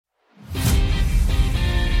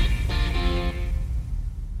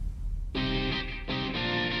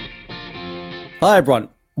Hi everyone,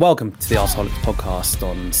 welcome to the Arseholics podcast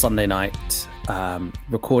on Sunday night,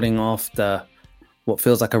 recording after what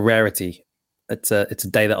feels like a rarity. It's a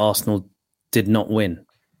day that Arsenal did not win.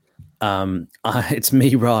 It's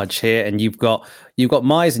me, Raj, here, and you've got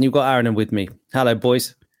Mize and you've got Aaron with me. Hello,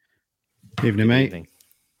 boys. Evening, mate.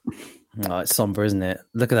 Oh, it's somber, isn't it?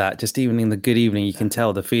 Look at that. Just even in the good evening, you can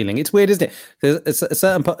tell the feeling. It's weird, isn't it? There's a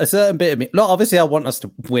certain bit of me. Look, obviously, I want us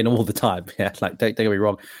to win all the time. Yeah, like don't get me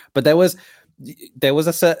wrong, but there was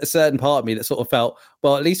a certain part of me that sort of felt,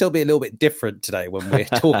 well, at least it'll be a little bit different today when we're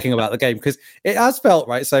talking about the game, because it has felt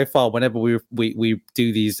right so far. Whenever we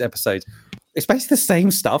do these episodes, it's basically the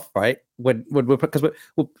same stuff, right? When we're, because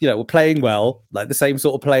we're playing well, like the same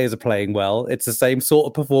sort of players are playing well. It's the same sort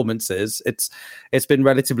of performances. It's been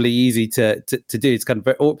relatively easy to do. It's kind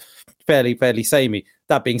of fairly samey.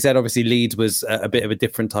 That being said, obviously Leeds was a bit of a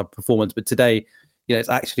different type of performance, but today, it's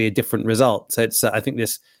actually a different result. So it's I think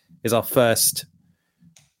this is our first.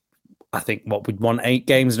 I think we'd won 8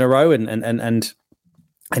 games in a row, and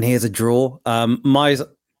here's a draw. Mize,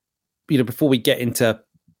 before we get into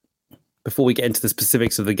the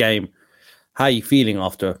specifics of the game, how are you feeling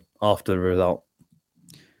after the result?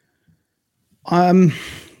 I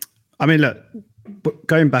mean, look,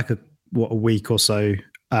 going back a week or so,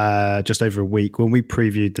 just over a week, when we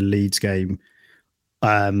previewed the Leeds game,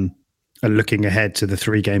 and looking ahead to the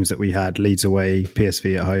 3 games that we had, Leeds away,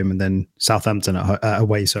 PSV at home, and then Southampton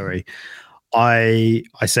away. Sorry, I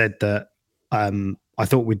said that I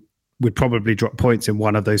thought we'd probably drop points in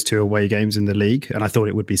one of those 2 away games in the league, and I thought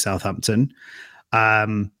it would be Southampton.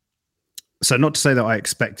 So not to say that I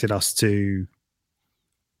expected us to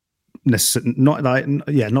not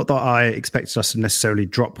that I expected us to necessarily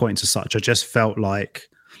drop points as such. I just felt like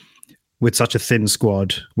with such a thin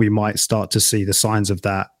squad, we might start to see the signs of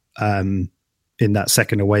that in that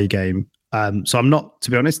second away game. So I'm not,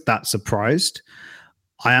 to be honest, that surprised.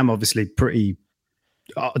 I am obviously pretty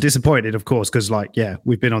disappointed, of course, because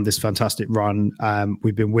we've been on this fantastic run.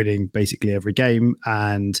 We've been winning basically every game,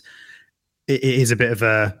 and it is a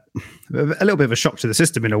little bit of a shock to the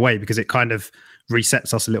system in a way, because it kind of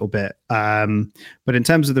resets us a little bit. But in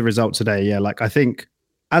terms of the result today, I think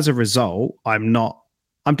as a result,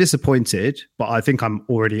 I'm disappointed, but I think I'm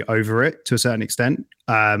already over it to a certain extent,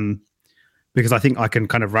 because I think I can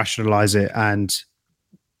kind of rationalize it. And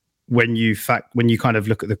when you kind of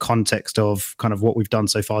look at the context of kind of what we've done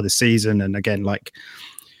so far this season, and again,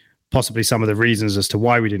 possibly some of the reasons as to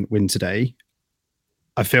why we didn't win today,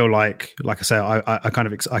 I feel like I say,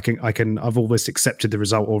 I've almost accepted the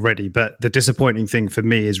result already. But the disappointing thing for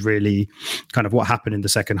me is really kind of what happened in the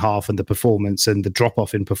second half, and the performance and the drop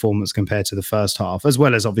off in performance compared to the first half, as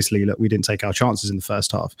well as obviously, look, we didn't take our chances in the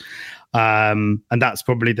first half. And that's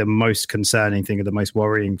probably the most concerning thing, or the most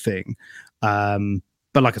worrying thing.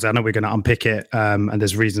 But like I said, I know we're going to unpick it, and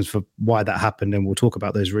there's reasons for why that happened, and we'll talk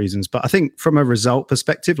about those reasons. But I think from a result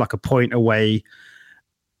perspective, like a point away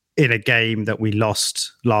in a game that we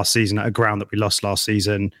lost last season, at a ground that we lost last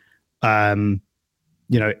season, it's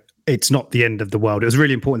not the end of the world. It was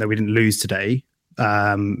really important that we didn't lose today,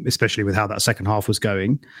 especially with how that second half was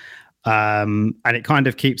going. And it kind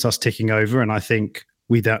of keeps us ticking over. And I think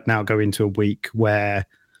we now go into a week where,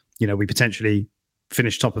 we potentially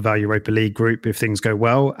finish top of our Europa League group if things go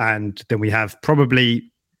well. And then we have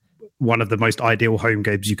probably one of the most ideal home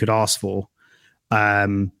games you could ask for,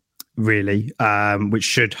 really, which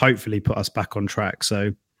should hopefully put us back on track.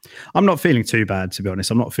 So I'm not feeling too bad, to be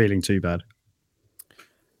honest. I'm not feeling too bad.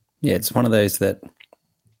 Yeah, it's one of those that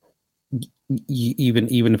even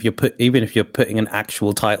if you're putting an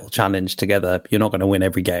actual title challenge together, you're not going to win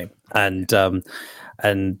every game.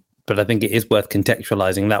 But I think it is worth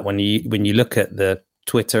contextualizing that when you look at the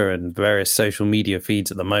Twitter and various social media feeds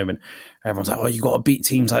at the moment, everyone's like, "Oh, you got to beat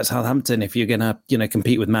teams like Southampton if you're gonna,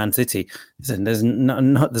 compete with Man City." Listen, there's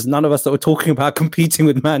none of us that were talking about competing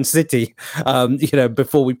with Man City,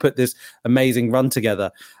 before we put this amazing run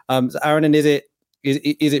together. Aaron, and is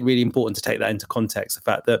it really important to take that into context? The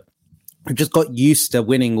fact that we've just got used to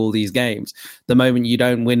winning all these games. The moment you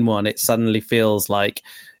don't win one, it suddenly feels like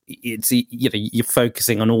it's, you're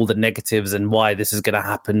focusing on all the negatives and why this is going to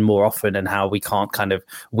happen more often, and how we can't kind of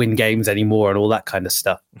win games anymore and all that kind of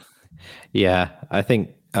stuff. Yeah, I think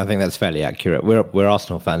that's fairly accurate. We're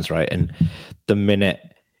Arsenal fans, right? And the minute,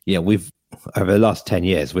 we've over the last 10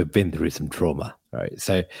 years, we've been through some trauma, right?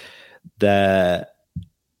 So I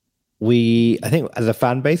think as a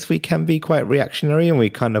fan base, we can be quite reactionary, and we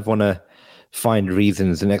kind of want to find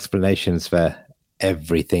reasons and explanations for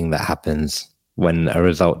everything that happens when a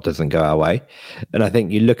result doesn't go our way. And I think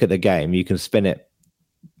you look at the game, you can spin it,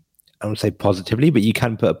 I won't say positively, but you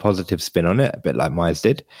can put a positive spin on it, a bit like Mize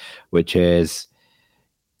did, which is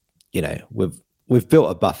we've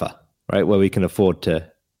built a buffer, right, where we can afford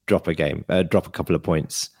to drop a couple of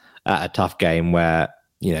points at a tough game where,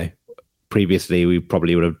 previously we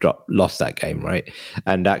probably would have lost that game, right?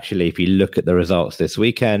 And actually, if you look at the results this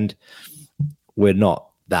weekend, we're not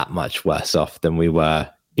that much worse off than we were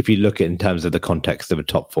if you look at it in terms of the context of a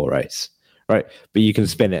top 4 race, right? But you can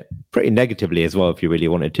spin it pretty negatively as well if you really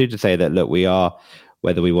wanted to say that, look, we are,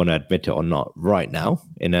 whether we want to admit it or not, right now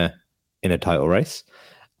in a title race.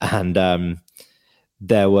 And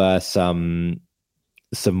there were some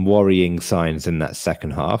worrying signs in that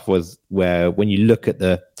second half, was where when you look at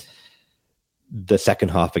the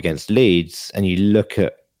second half against Leeds and you look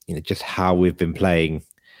at just how we've been playing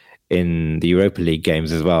in the Europa League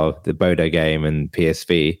games as well, the Bodo game and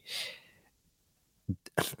PSV,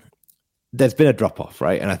 there's been a drop-off,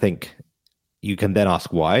 right? And I think you can then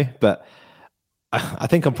ask why, but I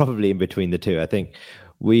think I'm probably in between the two. I think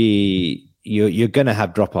you're going to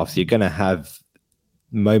have drop-offs. You're going to have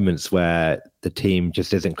moments where the team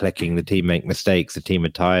just isn't clicking, the team make mistakes, the team are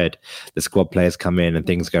tired, the squad players come in and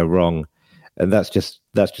things go wrong. And that's just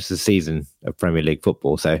a season of Premier League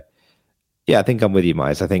football. So, yeah, I think I'm with you,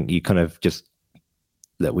 Miles. I think you kind of just,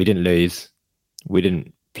 look, we didn't lose. We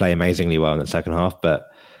didn't play amazingly well in the second half, but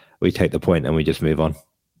we take the point and we just move on.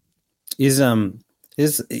 Is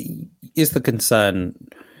the concern,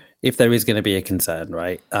 if there is going to be a concern,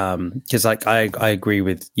 right? Because I agree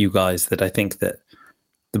with you guys that I think that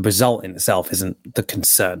the result in itself isn't the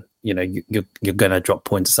concern. You're going to drop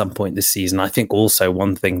points at some point this season. I think also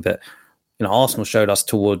one thing that Arsenal showed us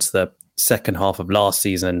towards the second half of last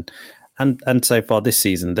season and so far this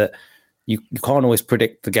season, that you can't always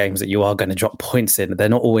predict the games that you are going to drop points in. They're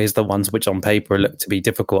not always the ones which on paper look to be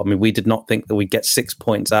difficult. I mean, we did not think that we'd get 6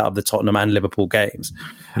 points out of the Tottenham and Liverpool games.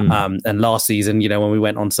 And last season, when we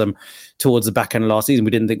went on towards the back end of last season,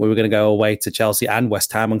 we didn't think we were going to go away to Chelsea and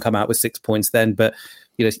West Ham and come out with 6 points then. But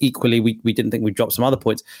equally, we didn't think we'd drop some other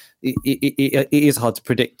points. It is hard to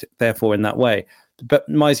predict, therefore, in that way. But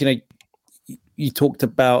Miles, you talked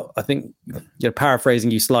about, I think, paraphrasing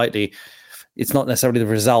you slightly, it's not necessarily the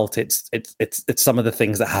result. It's some of the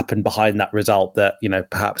things that happen behind that result that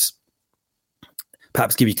perhaps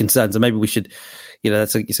give you concerns. And maybe we should,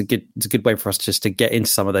 it's a good way for us just to get into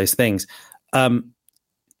some of those things.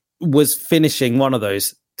 Was finishing one of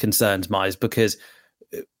those concerns, Miles, because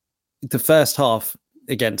the first half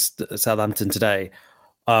against Southampton today,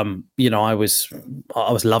 I was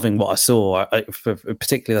loving what I saw.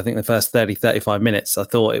 Particularly, I think the first 30-35 minutes, I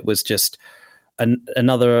thought it was just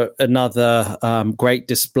another great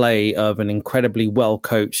display of an incredibly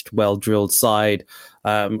well-coached, well-drilled side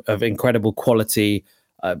of incredible quality.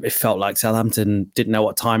 It felt like Southampton didn't know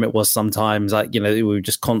what time it was sometimes. We were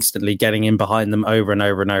just constantly getting in behind them over and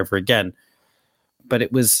over and over again. But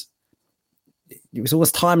it was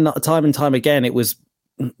always time and time again.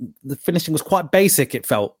 The finishing was quite basic. It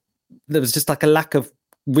felt there was just like a lack of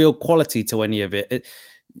real quality to any of it.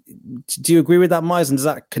 Do you agree with that, Miles? And does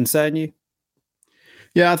that concern you?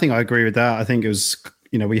 Yeah, I think I agree with that. I think it was,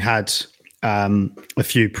 we had a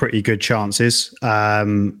few pretty good chances. A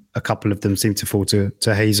couple of them seemed to fall to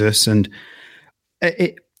Jesus, and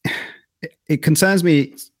it concerns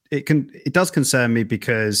me. It does concern me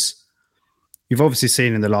because you've obviously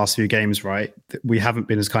seen in the last few games, right, that we haven't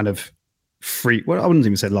been as kind of free. Well, I wouldn't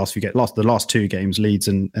even say the last 2 games, Leeds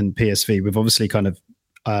and PSV. We've obviously kind of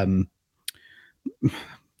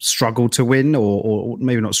struggled to win, or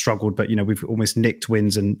maybe not struggled, but we've almost nicked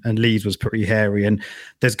wins, and Leeds was pretty hairy. And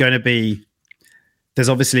there's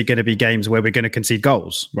obviously going to be games where we're going to concede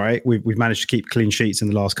goals, right? We've managed to keep clean sheets in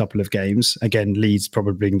the last couple of games. Again, Leeds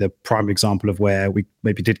probably being the prime example of where we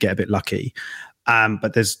maybe did get a bit lucky.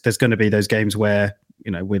 But there's going to be those games where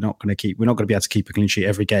we're not going to be able to keep a clean sheet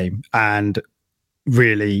every game. And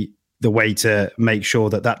really, the way to make sure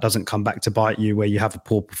that doesn't come back to bite you, where you have a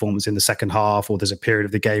poor performance in the second half, or there's a period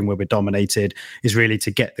of the game where we're dominated, is really to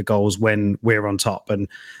get the goals when we're on top. And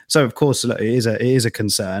so, of course, it is a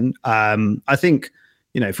concern. I think,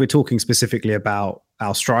 if we're talking specifically about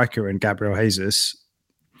our striker and Gabriel Jesus,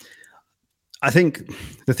 I think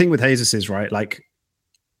the thing with Jesus is, right, like,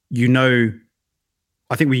 I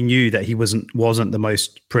think we knew that he wasn't the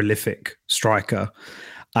most prolific striker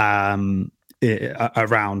around,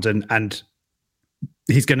 and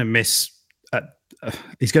he's going to miss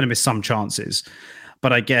some chances.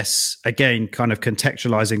 But I guess, again, kind of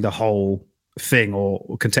contextualizing the whole thing, or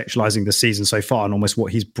contextualizing the season so far, and almost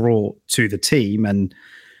what he's brought to the team and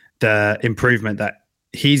the improvement that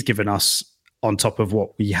he's given us on top of what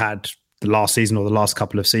we had the last season or the last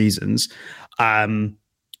couple of seasons.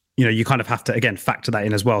 you kind of have to, again, factor that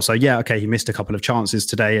in as well. So, yeah, okay, he missed a couple of chances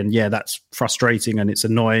today. And yeah, that's frustrating and it's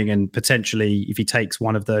annoying. And potentially, if he takes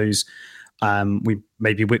one of those, we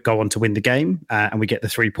go on to win the game and we get the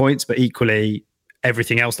 3 points. But equally,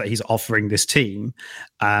 everything else that he's offering this team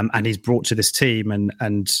and he's brought to this team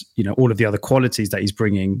and all of the other qualities that he's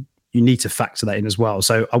bringing, you need to factor that in as well.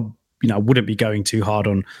 So, I wouldn't be going too hard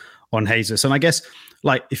on Jesus. And I guess,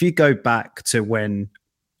 like, if you go back to when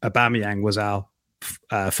Aubameyang was our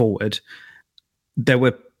forward, there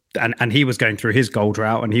were and he was going through his goal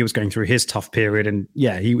drought and he was going through his tough period, and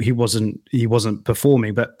yeah, he wasn't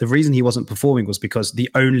performing. But the reason he wasn't performing was because the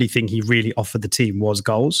only thing he really offered the team was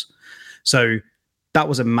goals. So that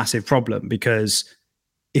was a massive problem, because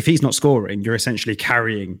if he's not scoring, you're essentially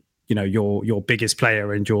carrying your biggest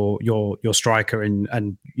player and your striker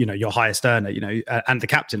and your highest earner, and the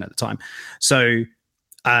captain at the time. So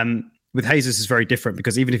with Jesus is very different,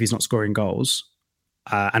 because even if he's not scoring goals,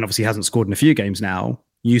 and obviously hasn't scored in a few games now,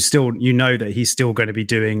 you know that he's still going to be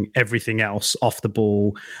doing everything else off the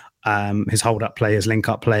ball, his hold up play, his link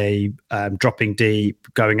up play, dropping deep,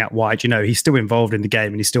 going out wide. He's still involved in the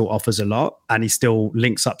game and he still offers a lot, and he still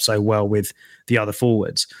links up so well with the other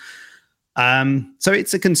forwards. So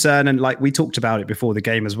it's a concern, and like we talked about it before the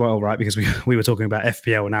game as well, right? Because we were talking about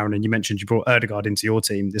FPL, and Aaron, and you mentioned you brought Ødegaard into your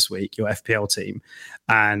team this week, your FPL team,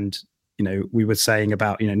 and we were saying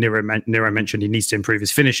about, Nero mentioned he needs to improve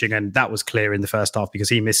his finishing, and that was clear in the first half because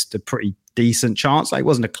he missed a pretty decent chance. Like, it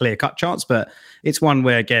wasn't a clear cut chance, but it's one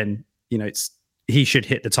where, again, he should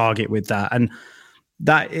hit the target with that. And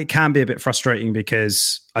that it can be a bit frustrating,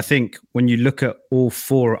 because I think when you look at all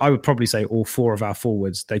four, I would probably say all four of our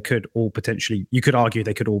forwards, they could all potentially, you could argue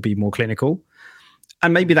they could all be more clinical.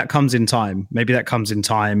 And maybe that comes in time. Maybe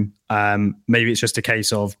it's just a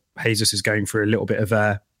case of Jesus is going through a little bit of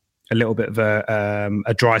a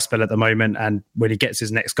dry spell at the moment, and when he gets his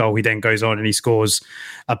next goal, he then goes on and he scores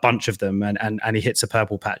a bunch of them, and he hits a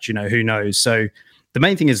purple patch. Who knows? So the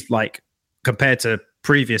main thing is, like, compared to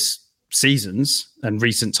previous seasons and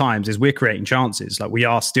recent times, is we're creating chances. Like, we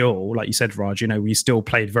are still, like you said, Raj, we still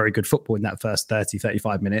played very good football in that first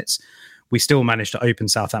 30-35 minutes. We still managed to open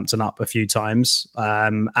Southampton up a few times,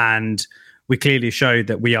 and we clearly showed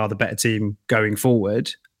that we are the better team going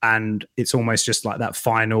forward. And it's almost just like that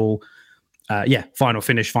final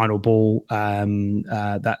finish, final ball,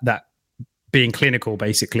 that being clinical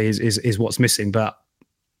basically is what's missing. But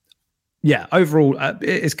yeah, overall,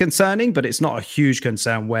 it's concerning, but it's not a huge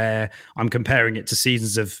concern where I'm comparing it to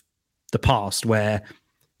seasons of the past where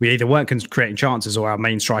we either weren't creating chances or our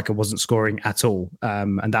main striker wasn't scoring at all.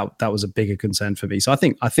 And that was a bigger concern for me. So I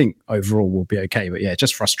think overall we'll be okay. But yeah,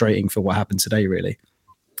 just frustrating for what happened today, really.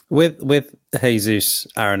 With Jesus,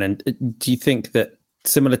 Aaron, and do you think that,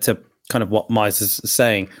 similar to kind of what Mize is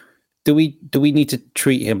saying, do we need to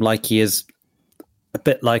treat him like he is a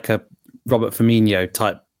bit like a Robert Firmino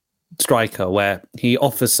type striker, where he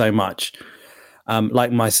offers so much?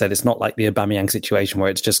 Like Mize said, it's not like the Aubameyang situation where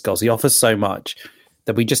it's just goals. He offers so much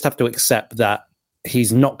that we just have to accept that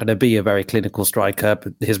he's not going to be a very clinical striker.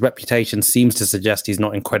 But his reputation seems to suggest he's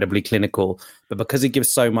not incredibly clinical, but because he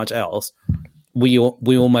gives so much else, we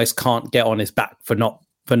almost can't get on his back for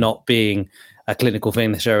not being a clinical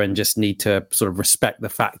finisher, and just need to sort of respect the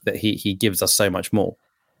fact that he gives us so much more.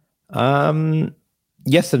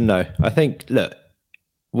 Yes and no. I think, look,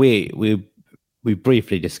 we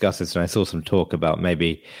briefly discussed this, and I saw some talk about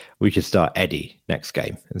maybe we should start Eddie next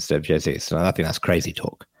game instead of Jesus. And I think that's crazy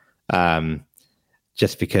talk.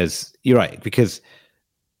 Just because you're right, because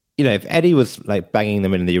if Eddie was like banging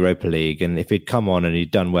them in the Europa League, and if he'd come on and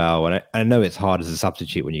he'd done well, and I know it's hard as a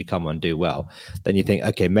substitute when you come on and do well, then you think,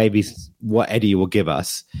 okay, maybe what Eddie will give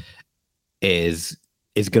us is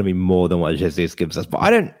going to be more than what Jesus gives us. But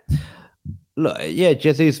I don't look. Yeah,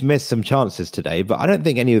 Jesus missed some chances today, but I don't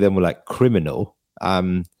think any of them were like criminal.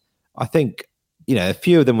 I think a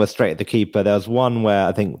few of them were straight at the keeper. There was one where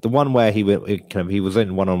I think the one where he was in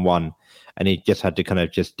 1-on-1. And he just had to kind of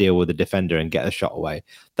just deal with the defender and get a shot away.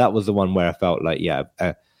 That was the one where I felt like,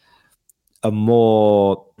 a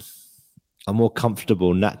more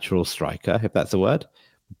comfortable, natural striker, if that's a word,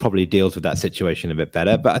 probably deals with that situation a bit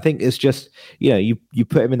better. But I think it's just, you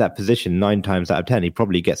put him in that position 9 times out of 10, he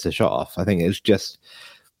probably gets a shot off. I think it's just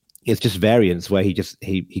variance where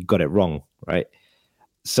he got it wrong, right?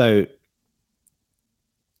 So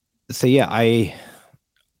yeah,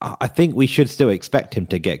 I think we should still expect him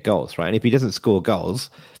to get goals, right? And if he doesn't score goals,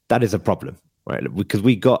 that is a problem, right? Because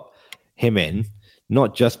we got him in,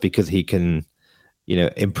 not just because he can,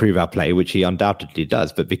 improve our play, which he undoubtedly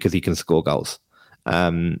does, but because he can score goals.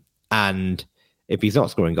 And if he's not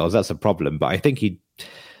scoring goals, that's a problem. But I think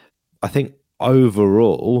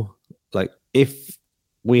overall, like if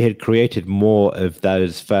we had created more of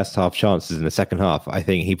those first half chances in the second half, I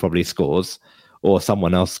think he probably scores or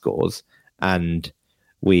someone else scores and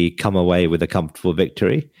we come away with a comfortable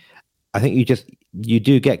victory. I think you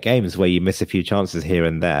do get games where you miss a few chances here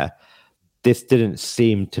and there. This didn't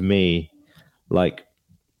seem to me like,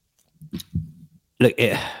 look,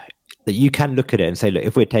 you can look at it and say, look,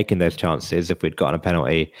 if we're taking those chances, if we'd gotten a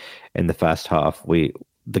penalty in the first half,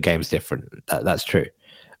 the game's different. That's true.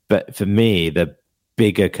 But for me, the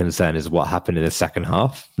bigger concern is what happened in the second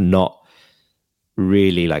half, not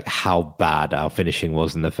really like how bad our finishing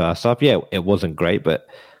was in the first half. Yeah, it wasn't great, but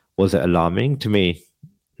was it alarming? To me,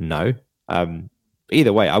 no.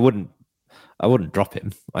 Either way, I wouldn't drop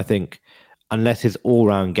him. I think unless his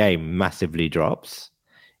all-round game massively drops,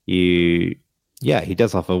 he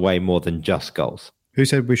does offer way more than just goals. Who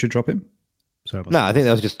said we should drop him? No, I think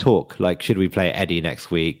that was just talk. Like, should we play Eddie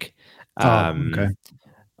next week? Okay.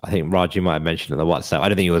 I think Raji might have mentioned in the WhatsApp. I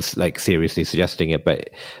don't think he was like seriously suggesting it,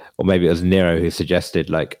 or maybe it was Nero who suggested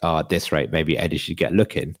like, at this rate, maybe Eddie should get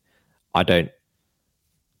looking. I think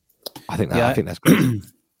that's great.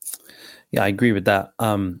 Yeah, I agree with that.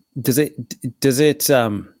 Does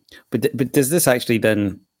this actually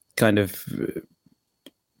then kind of,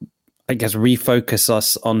 I guess, refocus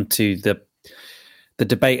us onto the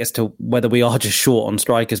debate as to whether we are just short on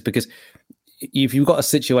strikers? Because if you've got a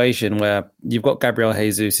situation where you've got Gabriel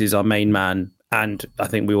Jesus, who's our main man, and I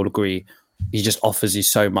think we all agree he just offers you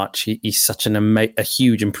so much. He's such a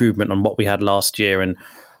huge improvement on what we had last year, and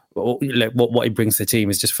what he brings to the team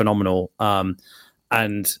is just phenomenal.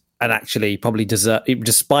 And actually probably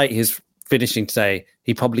despite his finishing today,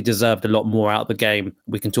 he probably deserved a lot more out of the game.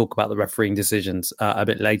 We can talk about the refereeing decisions a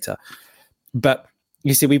bit later. But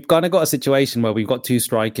you see, we've kind of got a situation where we've got two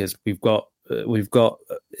strikers. We've got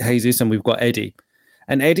Jesus and we've got Eddie.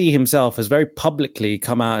 And Eddie himself has very publicly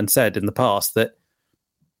come out and said in the past that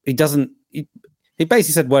he doesn't. He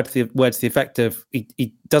basically said words to the effect of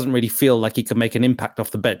he doesn't really feel like he can make an impact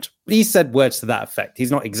off the bench. He said words to that effect.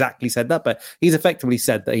 He's not exactly said that, but he's effectively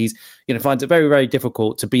said that he's finds it very, very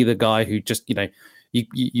difficult to be the guy who just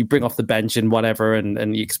you bring off the bench and whatever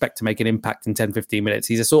and you expect to make an impact in 10, 15 minutes.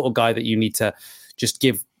 He's a sort of guy that you need to just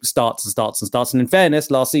give starts. And in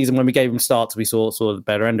fairness, last season when we gave him starts, we saw the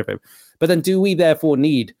better end of him. But then do we therefore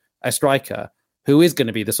need a striker who is going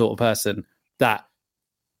to be the sort of person that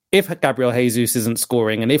if Gabriel Jesus isn't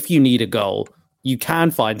scoring and if you need a goal, you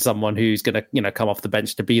can find someone who's going to come off the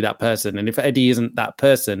bench to be that person. And if Eddie isn't that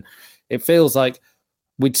person, it feels like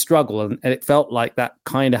we'd struggle. And it felt like that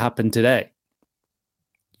kind of happened today.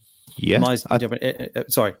 Yeah.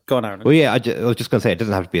 Sorry, go on, Aaron. Well, yeah, I was just going to say, it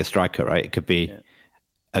doesn't have to be a striker, right? It could be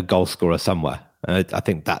a goal scorer somewhere. And I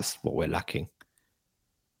think that's what we're lacking.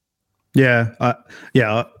 Yeah.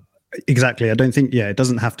 Exactly. I don't think, it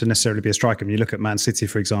doesn't have to necessarily be a striker. When you look at Man City,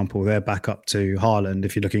 for example, they're back up to Haaland.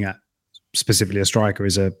 If you're looking at specifically a striker,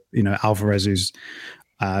 is Alvarez, who's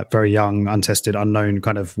very young, untested, unknown,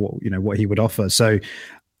 kind of what he would offer. So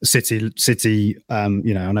City, I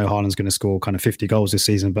know Haaland's going to score kind of 50 goals this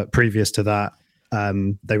season, but previous to that,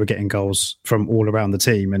 they were getting goals from all around the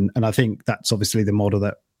team. And I think that's obviously the model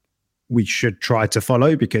that we should try to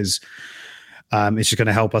follow, because it's just going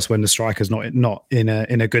to help us when the striker's not in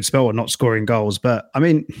a good spell or not scoring goals. But I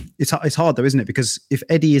mean, it's hard though, isn't it? Because if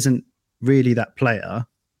Eddie isn't really that player,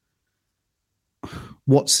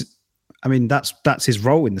 that's his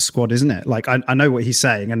role in the squad, isn't it? Like I know what he's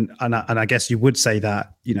saying, and I guess you would say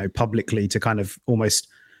that publicly to kind of almost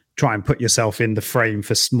try and put yourself in the frame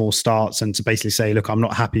for small starts and to basically say, look, I'm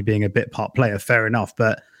not happy being a bit part player. Fair enough,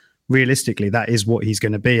 but realistically, that is what he's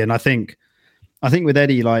going to be. And I think with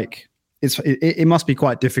Eddie, like. It must be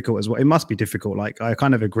quite difficult as well. It must be difficult. Like, I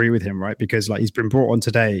kind of agree with him, right? Because like he's been brought on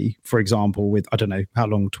today, for example, with, I don't know how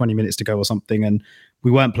long, 20 minutes to go or something. And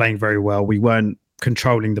we weren't playing very well. We weren't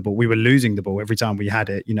controlling the ball. We were losing the ball every time we had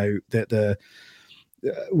it.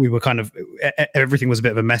 We were kind of, everything was a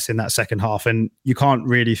bit of a mess in that second half. And you can't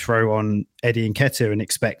really throw on Eddie Nketiah and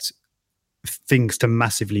expect things to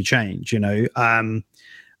massively change, And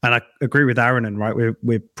I agree with Aaron, and right,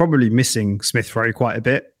 we're probably missing Smith Rowe quite a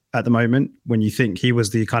bit at the moment, when you think he was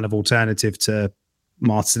the kind of alternative to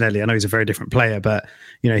Martinelli. I know he's a very different player, but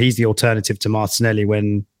he's the alternative to Martinelli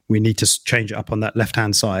when we need to change it up on that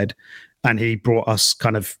left-hand side. And he brought us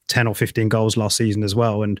kind of 10 or 15 goals last season as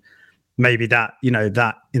well. And maybe that,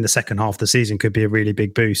 that in the second half of the season could be a really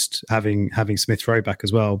big boost, having Smith Rowe back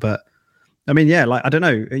as well. But I mean, I don't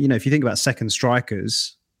know, if you think about second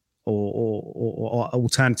strikers or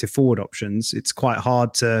alternative forward options, it's quite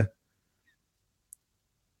hard to,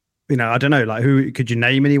 I don't know, like who could you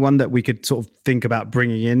name anyone that we could sort of think about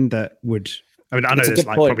bringing in that would I mean, I know there's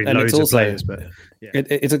like probably loads of players, but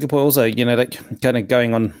it's a good point. Also, like kind of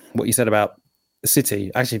going on what you said about City.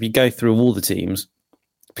 Actually, if you go through all the teams,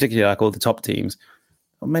 particularly like all the top teams,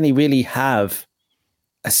 not many really have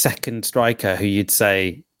a second striker who you'd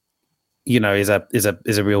say, is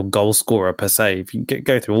a real goal scorer per se. If you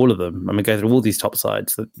go through all of them, I mean, go through all these top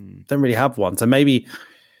sides that don't really have one. So maybe,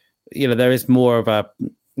 there is more of a,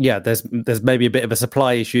 there's maybe a bit of a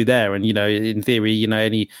supply issue there. And, in theory,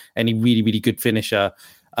 any really, really good finisher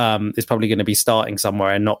is probably going to be starting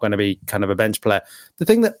somewhere and not going to be kind of a bench player. The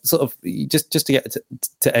thing that sort of, just to get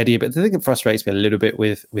to Eddie, but the thing that frustrates me a little bit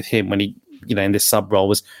with him when he, in this sub role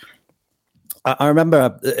was, I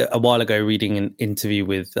remember a while ago reading an interview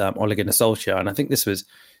with Ole Gunnar Solskjaer, and I think this was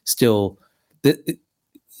still,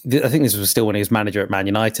 when he was manager at Man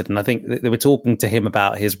United, and I think they were talking to him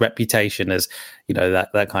about his reputation as,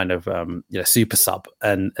 that kind of super sub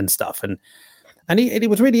and stuff, and it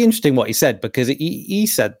was really interesting what he said, because he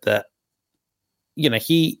said that,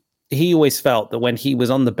 he always felt that when he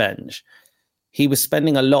was on the bench, he was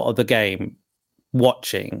spending a lot of the game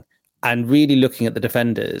watching and really looking at the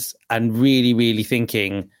defenders and really, really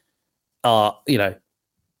thinking, that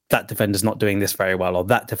defender's not doing this very well, or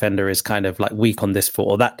that defender is kind of like weak on this foot,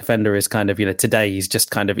 or that defender is kind of, today he's just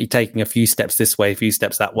kind of taking a few steps this way, a few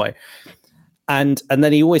steps that way. And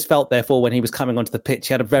then he always felt, therefore, when he was coming onto the pitch,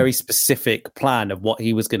 he had a very specific plan of what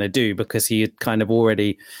he was going to do, because he had kind of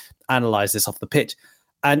already analysed this off the pitch.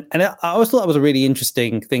 And I always thought that was a really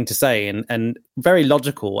interesting thing to say, and very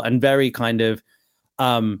logical, and very kind of,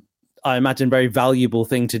 I imagine, very valuable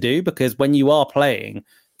thing to do, because when you are playing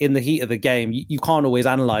in the heat of the game, you can't always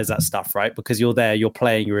analyze that stuff, right? Because you're there, you're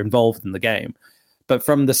playing, you're involved in the game. But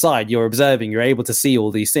from the side, you're observing, you're able to see all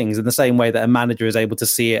these things in the same way that a manager is able to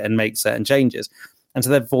see it and make certain changes. And so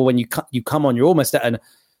therefore, when you come on, you're almost at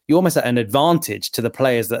an advantage to the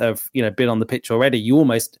players that have, been on the pitch already. You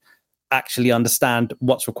almost actually understand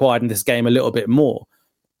what's required in this game a little bit more.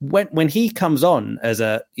 When he comes on as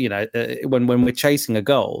when we're chasing a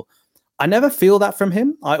goal, I never feel that from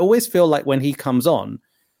him. I always feel like when he comes on,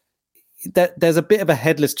 that there's a bit of a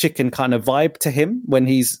headless chicken kind of vibe to him when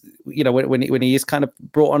he's, when he is kind of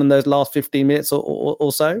brought on in those last 15 minutes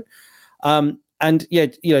or so.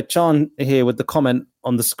 Chan here with the comment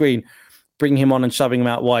on the screen, bringing him on and shoving him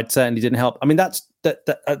out wide certainly didn't help. I mean, that's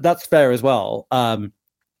fair as well. And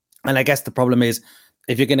I guess the problem is,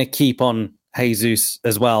 if you're going to keep on Jesus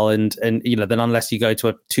as well, and then unless you go to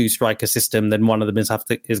a 2 striker system, then one of them is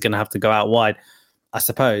going to have to go out wide, I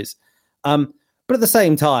suppose. But at the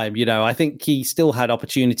same time, I think he still had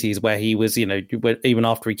opportunities where he was, even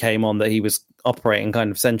after he came on, that he was operating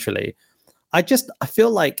kind of centrally. I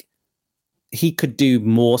feel like he could do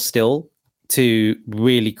more still to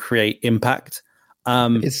really create impact.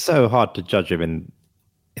 It's so hard to judge him in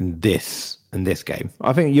this game.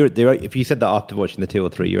 I think if you said that after watching the 2 or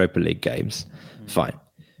 3 Europa League games, fine,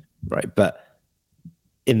 right? But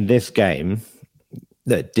in this game,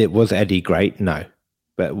 was Eddie great? No,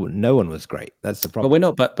 but no one was great. That's the problem. But we're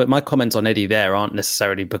not. But my comments on Eddie there aren't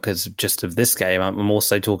necessarily because just of this game. I'm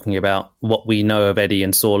also talking about what we know of Eddie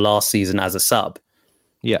and saw last season as a sub.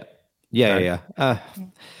 Yeah.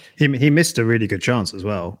 He missed a really good chance as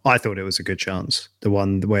well. I thought it was a good chance, the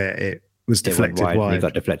one where it was deflected wide. He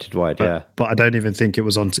got deflected wide, but I don't even think it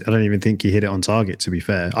was on. I don't even think he hit it on target. To be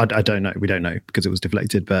fair, I don't know. We don't know because it was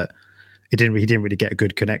deflected, but he didn't really get a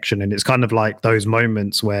good connection. And it's kind of like those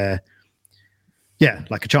moments where,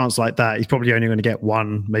 like a chance like that, he's probably only going to get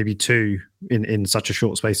 1, maybe 2 in such a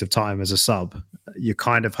short space of time as a sub. You're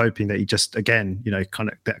kind of hoping that he just, again, kind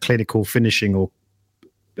of that clinical finishing, or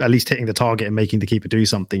at least hitting the target and making the keeper do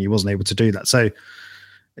something. He wasn't able to do that. So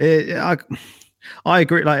I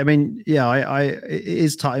agree. Like, I mean, it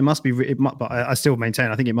is tough. It must be, but I still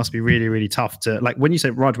maintain, I think it must be really, really tough to, like, when you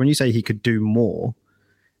say he could do more,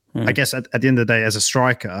 I guess at the end of the day, as a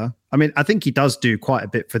striker, I mean, I think he does do quite a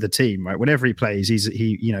bit for the team, right? Whenever he plays,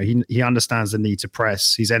 he understands the need to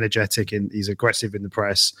press. He's energetic and he's aggressive in the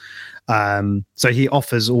press. So he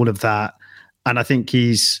offers all of that. And I think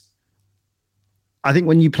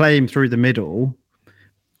when you play him through the middle,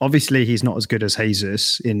 obviously he's not as good as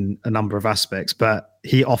Jesus in a number of aspects, but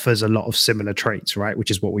he offers a lot of similar traits, right?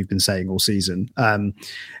 Which is what we've been saying all season.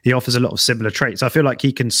 He offers a lot of similar traits. I feel like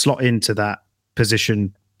he can slot into that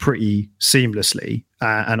position pretty seamlessly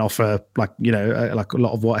and offer like a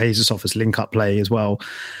lot of what Jesus offers, link up play as well.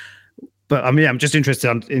 But I mean, I'm just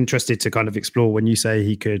interested to kind of explore when you say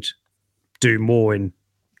he could do more in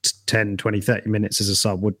 10, 20, 30 minutes as a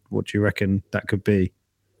sub. What do you reckon that could be?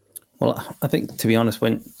 Well, I think, to be honest,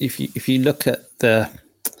 if you look at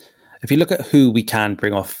who we can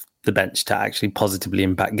bring off the bench to actually positively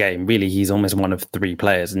impact game. Really, he's almost one of three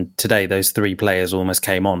players. And today, those three players almost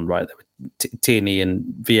came on, right? Tierney and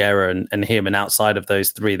Vieira and him. And outside of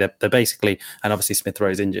those three, they're basically, and obviously Smith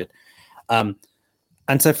Rowe's injured. And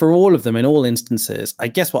so for all of them, in all instances, I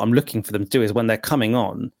guess what I'm looking for them to do is when they're coming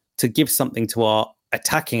on, to give something to our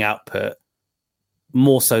attacking output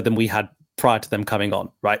more so than we had prior to them coming on,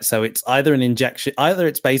 right? So it's either an injection, either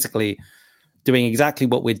it's basically doing exactly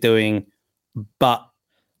what we're doing, but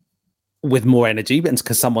with more energy,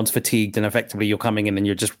 because someone's fatigued and effectively you're coming in and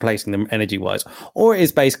you're just replacing them energy-wise, or it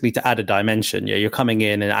is basically to add a dimension. Yeah, you're coming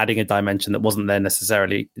in and adding a dimension that wasn't there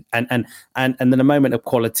necessarily, and then a moment of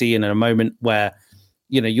quality and a moment where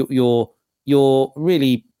you're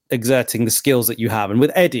really exerting the skills that you have. And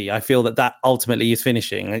with Eddie, I feel that ultimately is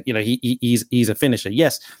finishing. He's a finisher.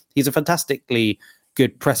 Yes, he's a fantastically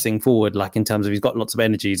good pressing forward, like in terms of he's got lots of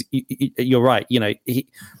energies. You're right.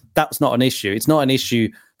 That's not an issue. It's not an issue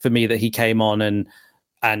for me that he came on and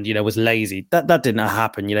was lazy. That didn't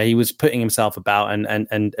happen. He was putting himself about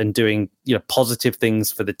and doing positive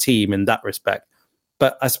things for the team in that respect.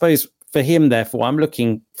 But I suppose for him, therefore, I'm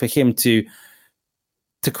looking for him to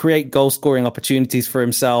create goal scoring opportunities for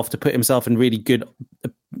himself, to put himself in really good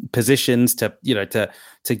positions, to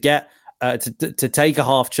get to take a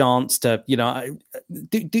half chance, to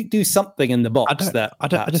do something in the box. I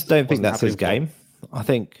just don't think that's his game. I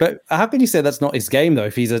think, but how can you say that's not his game though?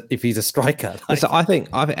 If he's a striker, so I think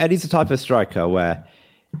Eddie's the type of striker where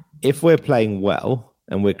if we're playing well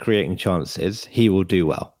and we're creating chances, he will do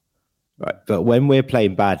well, right? But when we're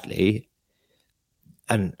playing badly,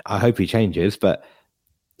 and I hope he changes, but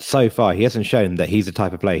so far he hasn't shown that he's the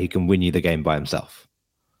type of player who can win you the game by himself.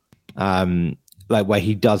 Like where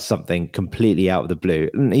he does something completely out of the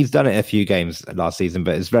blue, and he's done it a few games last season,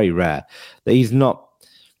 but it's very rare that he's not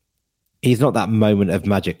that moment of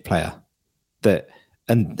magic player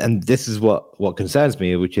and this is what concerns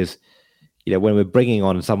me, which is, when we're bringing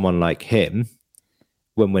on someone like him,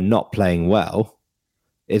 when we're not playing well,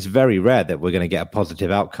 it's very rare that we're going to get a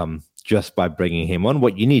positive outcome just by bringing him on.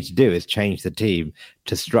 What you need to do is change the team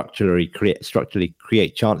to structurally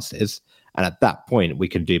create chances. And at that point we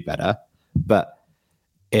can do better, but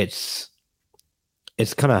it's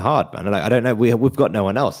kind of hard, man. Like, I don't know. We've got no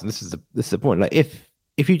one else. And this is the point. Like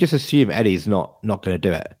if you just assume Eddie's not going to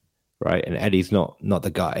do it, right? And Eddie's not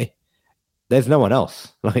the guy, there's no one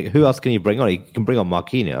else. Like, who else can you bring on? You can bring on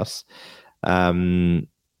Marquinhos. But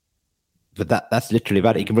that's literally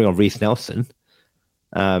about it. You can bring on Reece Nelson.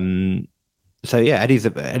 So yeah,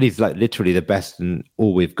 Eddie's like literally the best in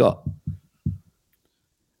all we've got.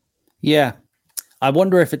 Yeah. I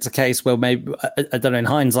wonder if it's a case where maybe, I don't know, in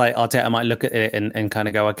hindsight, Arteta might look at it and kind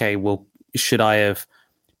of go, okay, well, should I have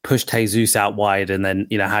pushed Jesus out wide and then,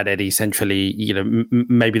 had Eddie centrally,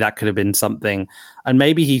 maybe that could have been something. And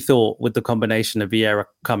maybe he thought with the combination of Vieira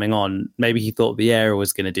coming on, maybe he thought Vieira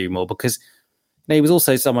was going to do more, because he was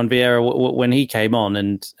also someone, Vieira, when he came on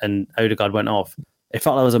and Odegaard went off, it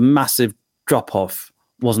felt like there was a massive drop off,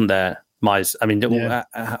 wasn't there, Miles? I mean, yeah.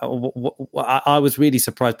 I was really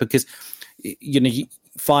surprised because, we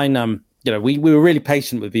were really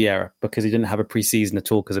patient with Vieira because he didn't have a pre-season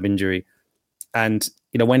at all because of injury. And,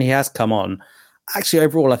 when he has come on, actually,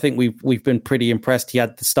 overall, I think we've been pretty impressed. He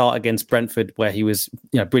had the start against Brentford where he was,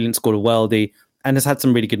 brilliant, scored a worldie, and has had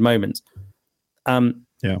some really good moments. Yeah.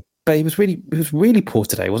 But he was really poor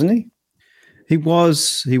today, wasn't he? He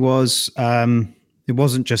was. It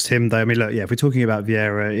wasn't just him, though. I mean, look, yeah, if we're talking about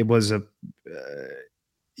Vieira, it was I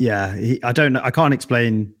don't know. I can't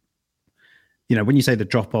explain, when you say the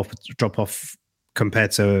drop off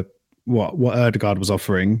compared to what Odegaard was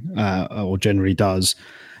offering or generally does,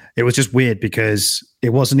 it was just weird because it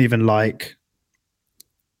wasn't even like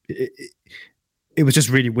it was just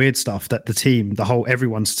really weird stuff that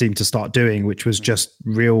everyone seemed to start doing, which was just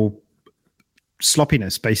real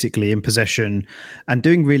sloppiness, basically, in possession and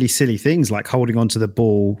doing really silly things like holding onto the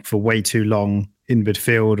ball for way too long in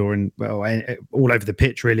midfield or all over the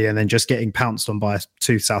pitch, really, and then just getting pounced on by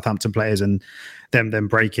two Southampton players and them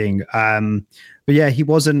breaking. But yeah, he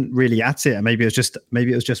wasn't really at it, and maybe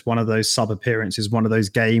it was just one of those sub appearances, one of those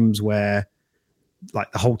games where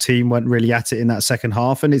like the whole team weren't really at it in that second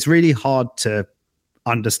half, and it's really hard to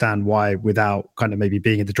understand why without kind of maybe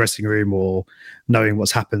being in the dressing room or knowing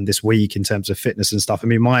what's happened this week in terms of fitness and stuff. I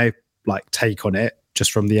mean, my take on it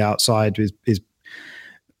just from the outside is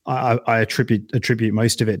I attribute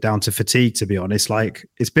most of it down to fatigue, to be honest. Like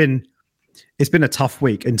it's been a tough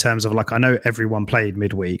week in terms of I know everyone played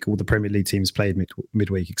midweek, all the Premier League teams played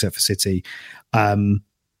midweek except for City. And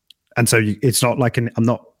so it's not like I'm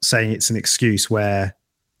not saying it's an excuse where,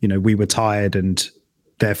 we were tired and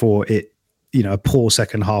therefore a poor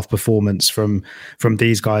second half performance from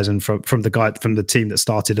these guys and from the team that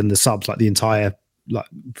started and the subs, like the entire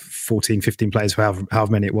 14, 15 players,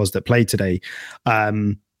 however many it was that played today,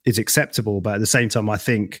 is acceptable. But at the same time, I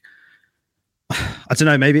think, I don't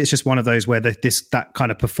know, maybe it's just one of those where that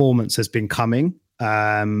kind of performance has been coming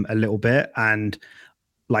a little bit. And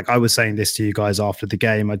like I was saying this to you guys after the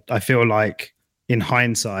game, I feel like in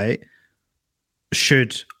hindsight,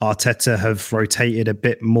 should Arteta have rotated a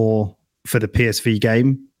bit more for the PSV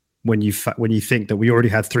game when you think that we already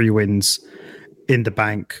had 3 wins in the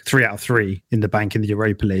bank, 3 out of 3 in the bank in the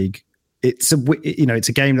Europa League? It's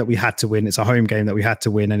a game that we had to win. It's a home game that we had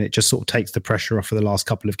to win, and it just sort of takes the pressure off for the last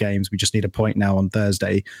couple of games. We just need a point now on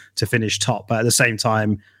Thursday to finish top. But at the same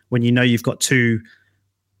time, when you know you've got 2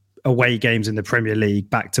 away games in the Premier League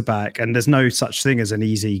back to back, and there's no such thing as an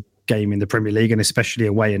easy game in the Premier League, and especially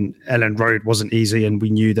away in Ellen Road wasn't easy, and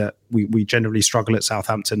we knew that we generally struggle at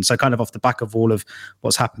Southampton. So kind of off the back of all of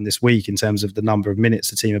what's happened this week in terms of the number of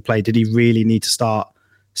minutes the team have played, did he really need to start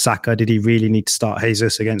Saka? Did he really need to start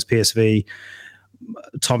Jesus against PSV?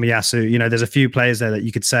 Tomiyasu, there's a few players there that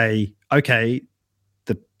you could say, okay,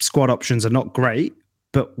 the squad options are not great,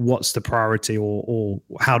 but what's the priority, or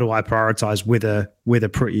how do I prioritize with a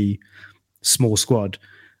pretty small squad?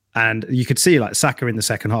 And you could see like Saka in the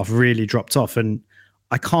second half really dropped off, and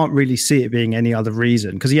I can't really see it being any other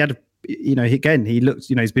reason, because he had, he looked,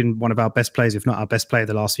 he's been one of our best players, if not our best player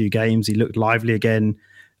the last few games. He looked lively again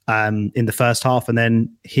in the first half, and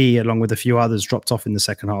then he, along with a few others, dropped off in the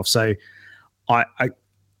second half. So I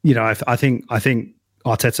think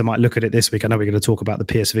Arteta might look at it this week. I know we're going to talk about the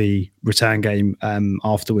PSV return game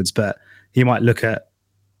afterwards, but he might look at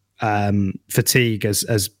fatigue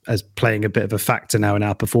as playing a bit of a factor now in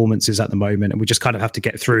our performances at the moment, and we just kind of have to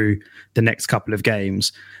get through the next couple of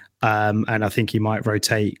games. And I think he might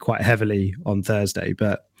rotate quite heavily on Thursday.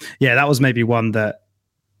 But yeah, that was maybe one that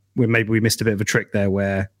we missed a bit of a trick there,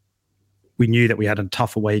 where we knew that we had a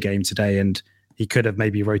tough away game today, and he could have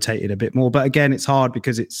maybe rotated a bit more. But again, it's hard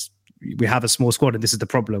because we have a small squad, and this is the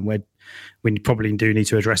problem where we probably do need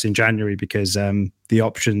to address in January, because the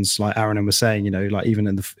options, like Aaron was saying, like even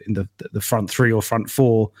in the front 3 or front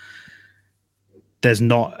 4, there's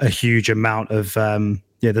not a huge amount of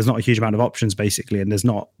options basically, and there's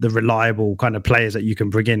not the reliable kind of players that you can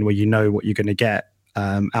bring in where you know what you're going to get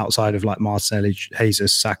outside of like Marcel,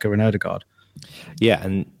 Jesus, Saka, and Odegaard. Yeah,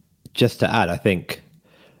 and just to add, I think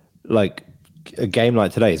like a game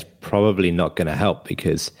like today is probably not going to help,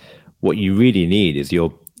 because what you really need is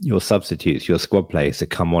your substitutes, your squad players to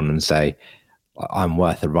come on and say, I'm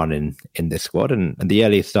worth a run in this squad. And the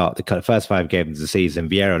early start, the kind of first 5 games of the season,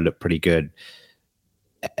 Vieira looked pretty good.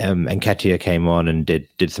 And Nketiah came on and did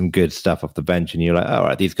some good stuff off the bench. And you're like, all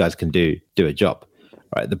right, these guys can do a job.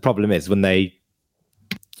 Right. The problem is when they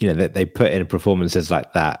put in performances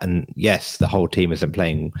like that, and yes, the whole team isn't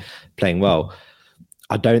playing well.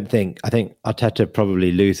 I think Arteta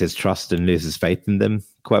probably loses trust and loses faith in them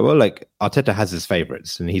quite well. Like Arteta has his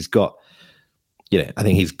favourites, and he's got, I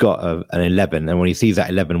think he's got an 11, and when he sees that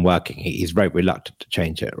 11 working, he's very reluctant to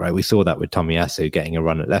change it. Right, we saw that with Tomiyasu getting a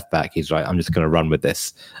run at left back. He's like, I'm just going to run with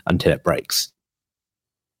this until it breaks.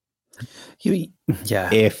 Sorry,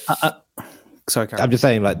 Karen. I'm just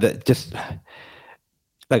saying, like that. Just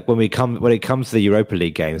like when it comes to the Europa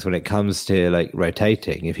League games, when it comes to like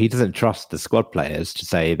rotating, if he doesn't trust the squad players to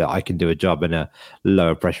say that I can do a job in a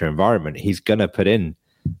lower pressure environment, he's going to put in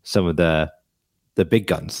some of the big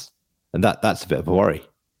guns, and that's a bit of a worry.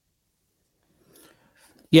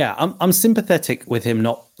 Yeah, I'm sympathetic with him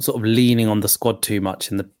not sort of leaning on the squad too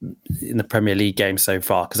much in the Premier League game so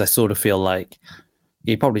far, because I sort of feel like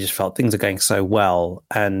he probably just felt things are going so well,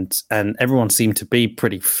 and everyone seemed to be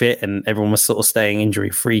pretty fit, and everyone was sort of staying injury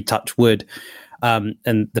free, touch wood, and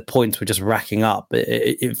the points were just racking up.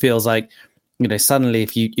 It feels like, suddenly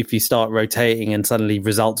if you start rotating and suddenly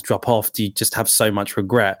results drop off, you just have so much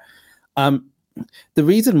regret. The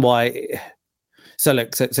reason why. So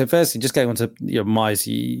look, so firstly, just going on to Mize,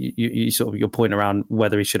 you sort of your point around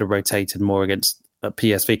whether he should have rotated more against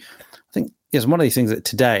PSV. I think it's one of these things that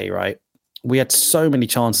today, right? We had so many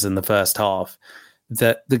chances in the first half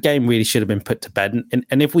that the game really should have been put to bed.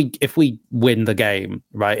 And if we win the game,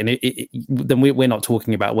 right, and then we're not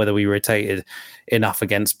talking about whether we rotated enough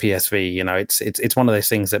against PSV. It's one of those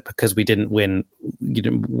things that because we didn't win,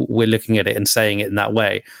 we're looking at it and saying it in that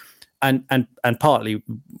way. And partly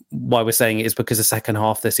why we're saying it is because the second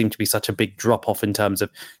half there seemed to be such a big drop off in terms of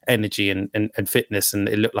energy and fitness, and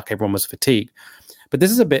it looked like everyone was fatigued. But this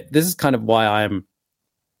is kind of why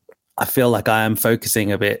I feel like I am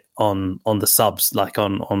focusing a bit on the subs, like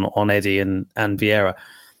on Eddie and Vieira.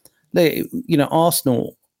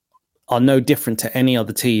 Arsenal are no different to any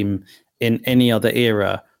other team in any other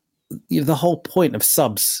era. The whole point of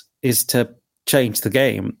subs is to change the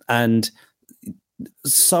game, and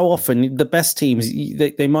so often the best teams,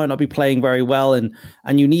 they might not be playing very well, and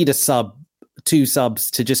you need a sub, 2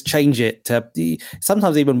 subs to just change it. To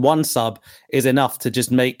sometimes even 1 sub is enough to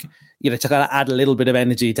just make, to kind of add a little bit of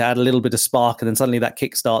energy, to add a little bit of spark, and then suddenly that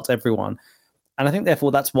kickstarts everyone. And I think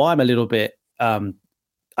therefore that's why I'm a little bit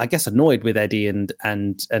I guess annoyed with Eddie and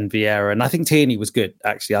Vieira. And I think Tierney was good,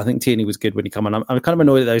 actually. I think Tierney was good when he came on. I'm kind of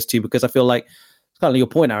annoyed at those two because I feel like, it's kind of your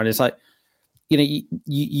point, Aaron, it's like,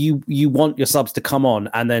 you want your subs to come on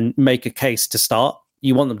and then make a case to start.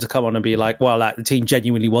 You want them to come on and be like, well, like, the team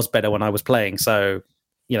genuinely was better when I was playing, so,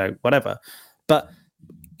 whatever. But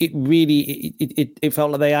it really, it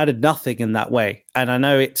felt like they added nothing in that way. And I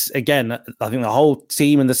know it's, again, I think the whole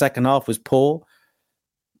team in the second half was poor,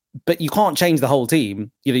 but you can't change the whole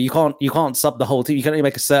team. You can't sub the whole team. You can only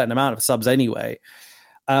make a certain amount of subs anyway.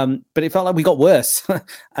 But it felt like we got worse.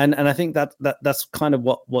 and I think that's kind of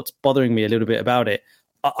what's bothering me a little bit about it.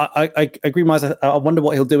 I agree, Miles. I wonder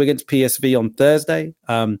what he'll do against PSV on Thursday.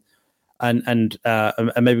 And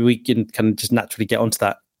maybe we can just naturally get onto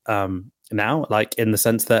that now, like, in the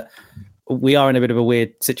sense that we are in a bit of a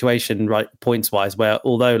weird situation, right, points wise, where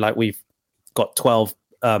although like we've got 12,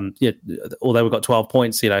 although we've got 12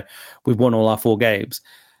 points, we've won all our 4 games.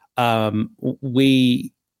 If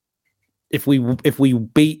we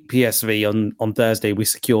beat PSV on Thursday, we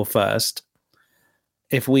secure first.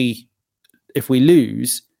 If we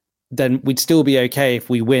lose, then we'd still be okay if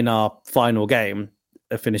we win our final game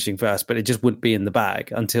of finishing first, but it just wouldn't be in the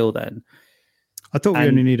bag until then. I thought we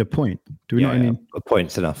only need a point. Do we not need a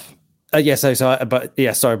point's enough? But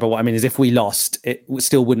what I mean is, if we lost, it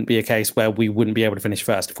still wouldn't be a case where we wouldn't be able to finish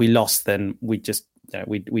first. If we lost, then we just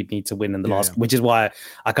we'd need to win in the last, which is why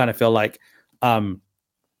I kind of feel like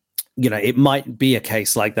it might be a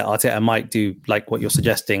case like that. Arteta might do like what you're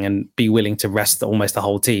suggesting and be willing to rest almost the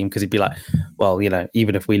whole team, because he'd be like, well,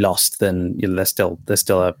 even if we lost, then there's still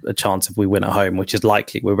a chance if we win at home, which is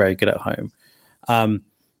likely. We're very good at home.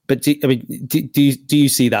 But do you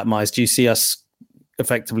see that, Miles? Do you see us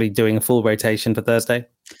effectively doing a full rotation for Thursday?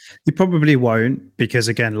 You probably won't, because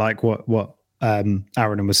again, like what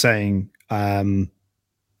Aaron was saying, I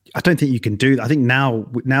don't think you can do that. I think now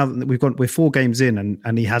that we're 4 games in,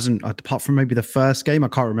 and he hasn't, apart from maybe the first game, I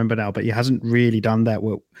can't remember now, but he hasn't really done that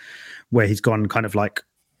where he's gone kind of like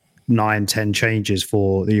 9-10 changes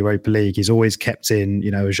for the Europa League. He's always kept in,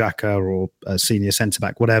 a Xhaka or a senior centre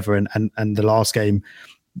back, whatever. And the last game,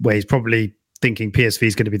 where he's probably thinking PSV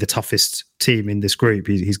is going to be the toughest team in this group,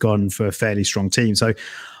 he's gone for a fairly strong team. So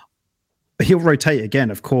he'll rotate again,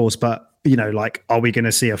 of course, but like, are we going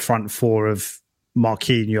to see a front 4 of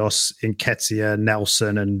Marquinhos, Nketiah,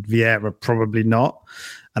 Nelson and Vieira? Probably not.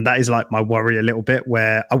 And that is like my worry a little bit,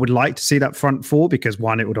 where I would like to see that front 4, because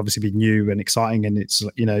one, it would obviously be new and exciting, and it's,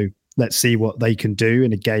 let's see what they can do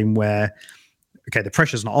in a game where, okay, the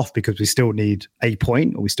pressure's not off because we still need a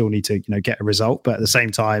point, or we still need to, get a result. But at the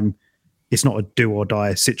same time, it's not a do or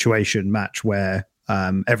die situation match where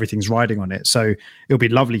everything's riding on it. So it'll be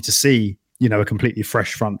lovely to see, a completely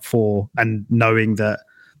fresh front 4, and knowing that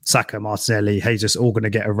Saka, Martinelli, Jesus all going to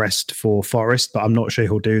get a rest for Forest, but I'm not sure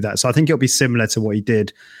he'll do that. So I think it'll be similar to what he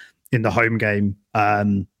did in the home game.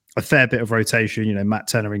 A fair bit of rotation, Matt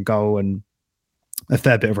Turner in goal, and a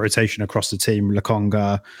fair bit of rotation across the team.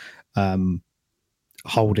 Lokonga,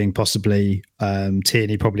 Holding possibly.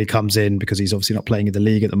 Tierney probably comes in because he's obviously not playing in the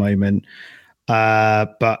league at the moment.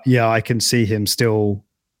 But yeah, I can see him still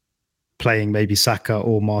playing maybe Saka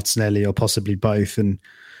or Martinelli, or possibly both. And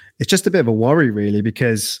it's just a bit of a worry, really,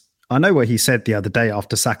 because I know what he said the other day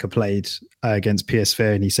after Saka played against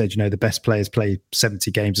PSV, and he said, the best players play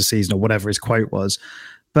 70 games a season, or whatever his quote was.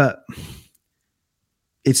 But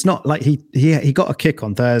it's not like he got a kick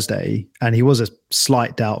on Thursday, and he was a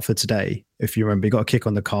slight doubt for today. If you remember, he got a kick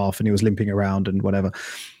on the calf and he was limping around and whatever.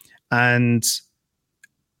 And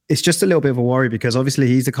it's just a little bit of a worry, because obviously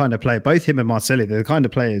he's the kind of player, both him and Martinelli, they're the kind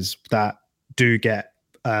of players that do get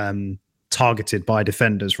targeted by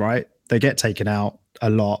defenders, right? They get taken out a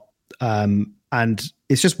lot. And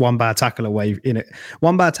it's just one bad tackle away in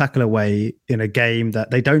a game that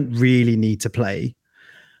they don't really need to play,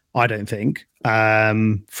 I don't think,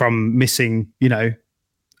 from missing, the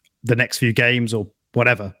next few games or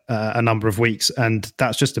whatever, a number of weeks. And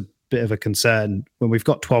that's just a bit of a concern when we've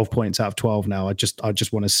got 12 points out of 12 now. I just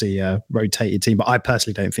want to see a rotated team, but I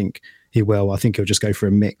personally don't think he will. I think he'll just go for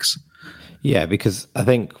a mix. Yeah, because I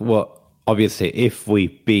think obviously if we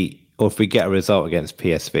beat, or if we get a result against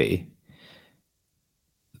PSV,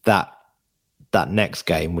 that next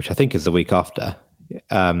game, which I think is the week after,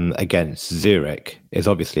 against Zurich is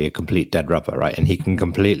obviously a complete dead rubber, right? And he can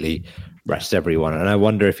completely rest everyone. And I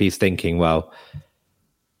wonder if he's thinking, well,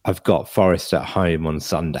 I've got Forest at home on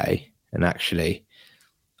Sunday, and actually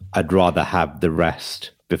I'd rather have the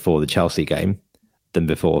rest before the Chelsea game than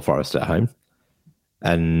before Forest at home.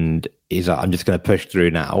 And he's like, I'm just going to push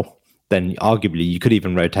through now. Then arguably you could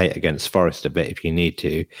even rotate against Forest a bit if you need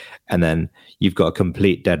to. And then you've got a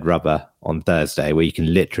complete dead rubber on Thursday where you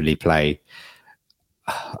can literally play,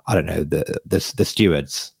 I don't know, the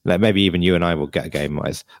stewards. Like maybe even you and I will get a game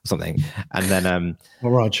wise or something. And then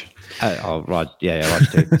Raj. Raj, yeah,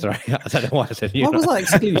 Raj too. Sorry, I don't know why I said you. Why was I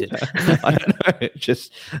excluded? I don't know. It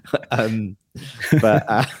just,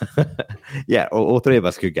 but yeah, all three of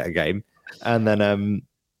us could get a game, and then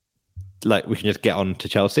like we can just get on to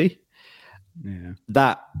Chelsea. Yeah.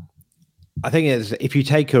 That I think is if you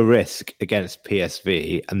take a risk against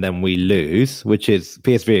PSV and then we lose, which is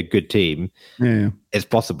PSV a good team, it's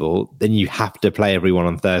possible. Then you have to play everyone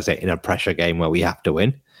on Thursday in a pressure game where we have to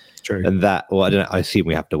win. True. And that, well, I don't know. I assume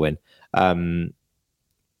we have to win. So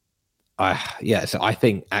I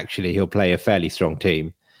think actually he'll play a fairly strong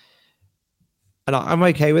team, and I'm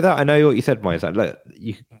okay with that. I know what you said, Mike. Like, look,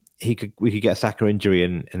 we could get a Saka injury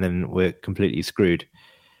and then we're completely screwed.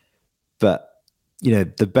 But you know,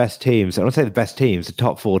 the best teams, I don't say the best teams, the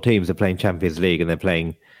top four teams are playing Champions League and they're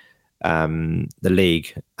playing the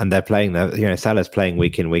league, and they're playing Salah's playing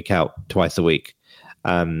week in, week out, twice a week.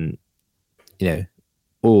 You know,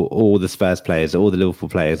 all the Spurs players, all the Liverpool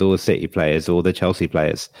players, all the City players, all the Chelsea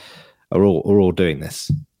players are all doing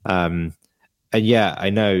this. And yeah,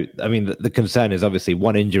 I know. I mean, the concern is obviously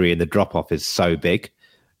one injury and the drop off is so big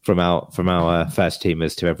from our first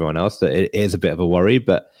teamers to everyone else that it is a bit of a worry.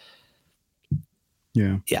 But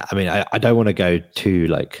yeah. I mean, I don't want to go too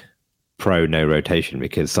like pro no rotation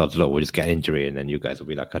because sod's law will just get an injury and then you guys will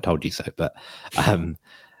be like, I told you so. But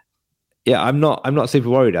yeah, I'm not super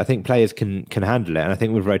worried. I think players can handle it, and I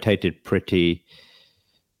think we've rotated pretty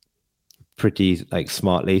like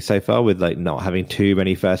smartly so far with like not having too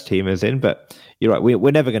many first teamers in. But you're right,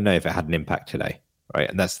 we're never going to know if it had an impact today, right?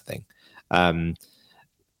 And that's the thing.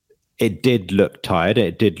 It did look tired.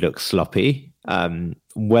 It did look sloppy.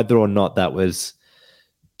 Whether or not that was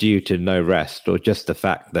due to no rest or just the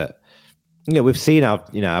fact that we've seen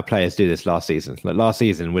our players do this last season. Like last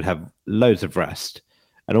season, we'd have loads of rest,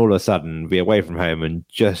 and all of a sudden be away from home and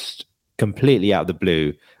just completely out of the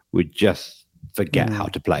blue, we'd just forget how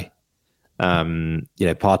to play.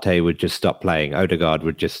 Partey would just stop playing. Odegaard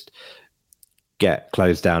would just get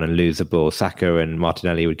closed down and lose the ball. Saka and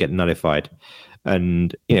Martinelli would get nullified.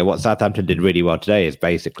 And what Southampton did really well today is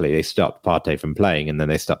basically they stopped Partey from playing, and then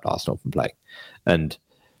they stopped Arsenal from playing. And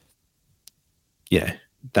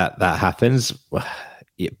that happens.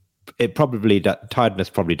 It probably tiredness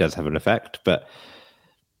probably does have an effect, but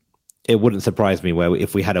it wouldn't surprise me where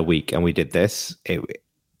if we had a week and we did this,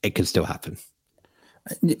 it could still happen.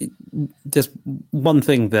 There's one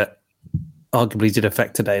thing that arguably did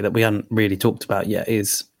affect today that we hadn't really talked about yet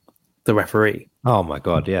is the referee. Oh my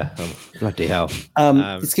God, yeah. Bloody hell.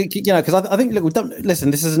 Because I think, look, listen,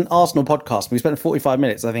 this is an Arsenal podcast. We spent 45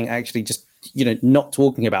 minutes, I think, actually just, not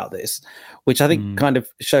talking about this, which I think kind of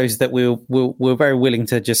shows that we're very willing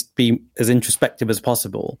to just be as introspective as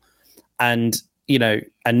possible and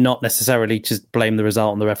not necessarily just blame the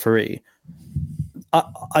result on the referee.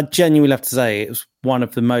 I genuinely have to say it was one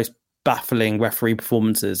of the most baffling referee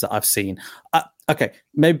performances that I've seen. Okay,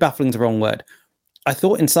 maybe baffling is the wrong word. I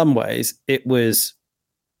thought in some ways it was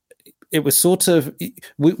sort of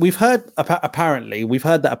we've heard that apparently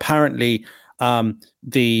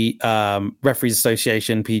the Referees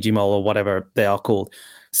Association, PG Mol or whatever they are called,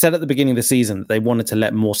 said at the beginning of the season that they wanted to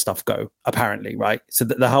let more stuff go, apparently, right? So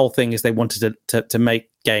the whole thing is they wanted to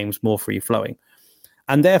make games more free flowing,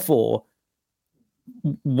 and therefore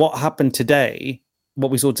what happened today,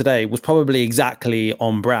 what we saw today, was probably exactly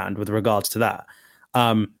on brand with regards to that.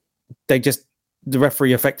 The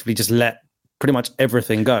referee effectively just let pretty much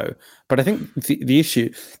everything go. But I think the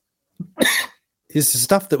issue is the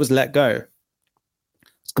stuff that was let go.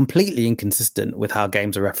 It's completely inconsistent with how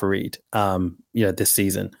games are refereed, this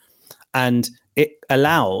season. And it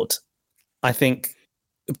allowed, I think,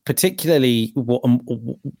 particularly what's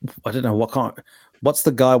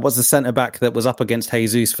the centre back that was up against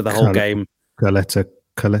Jesus for the whole game? Coletta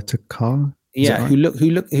Carr. Yeah, right?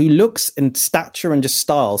 who looks in stature and just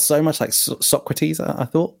style so much like Socrates, I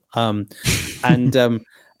thought.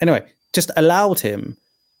 Anyway, just allowed him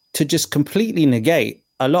to just completely negate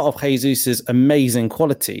a lot of Jesus's amazing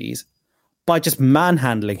qualities by just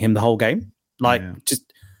manhandling him the whole game.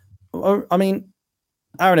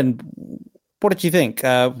 Aaron, What did you think?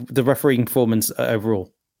 The refereeing performance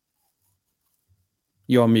overall?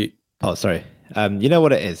 You're on mute. Oh, sorry. You know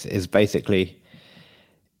what it is basically,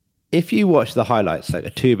 if you watch the highlights, like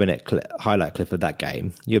a 2-minute highlight clip of that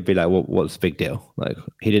game, you'd be like, well, what's the big deal? Like,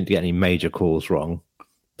 he didn't get any major calls wrong.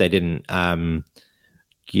 They didn't,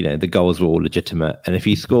 the goals were all legitimate. And if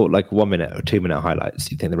you scored like 1 minute or 2 minute highlights,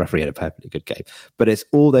 you think the referee had a perfectly good game. But it's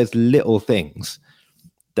all those little things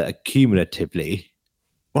that are cumulatively,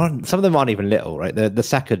 well, some of them aren't even little, right? The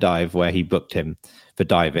Saka dive where he booked him for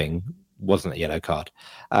diving wasn't a yellow card.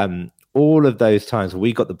 All of those times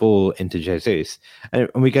we got the ball into Jesus, and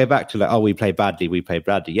we go back to like, oh, we played badly.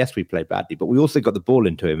 Yes, we played badly, but we also got the ball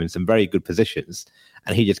into him in some very good positions,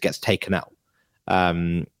 and he just gets taken out.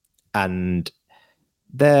 And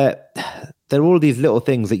there are all these little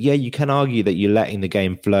things that, yeah, you can argue that you're letting the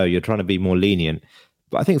game flow, you're trying to be more lenient,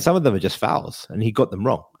 but I think some of them are just fouls, and he got them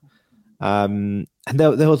wrong. And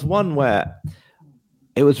there was one where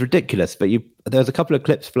it was ridiculous, but there was a couple of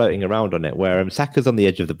clips floating around on it where Saka's on the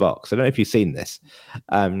edge of the box. I don't know if you've seen this.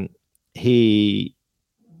 He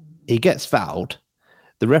gets fouled.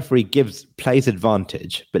 The referee plays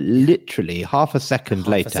advantage, but literally half a second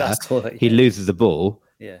later, he loses the ball.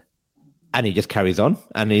 Yeah. And he just carries on.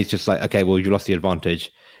 And he's just like, okay, well, you lost the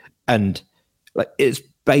advantage. And like, it's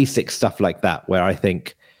basic stuff like that where I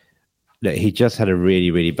think, look, he just had a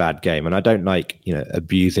really, really bad game. And I don't like,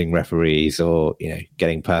 abusing referees or,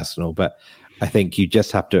 getting personal, but I think you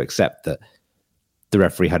just have to accept that the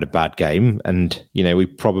referee had a bad game and, we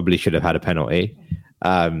probably should have had a penalty.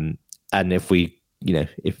 And if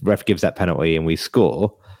if ref gives that penalty and we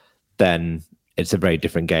score, then it's a very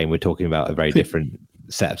different game. We're talking about a very different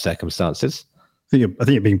set of circumstances. I think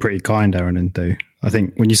you're being pretty kind, Aaron, and though I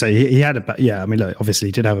think when you say he had look, obviously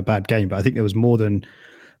he did have a bad game, but I think there was more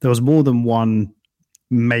than one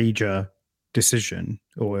major decision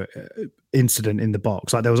or incident in the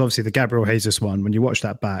box. Like there was obviously the Gabriel Jesus one. When you watch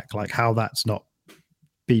that back, like how that's not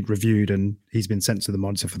been reviewed and he's been sent to the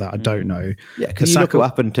monitor for that, I don't know. Yeah, because you look what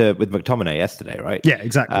happened with McTominay yesterday, right? Yeah,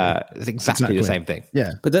 exactly. It's exactly the same thing.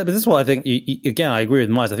 Yeah, but this is what I think. Again, I agree with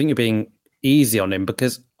Miles. I think you're being easy on him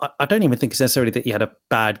because I don't even think it's necessarily that he had a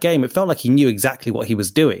bad game. It felt like he knew exactly what he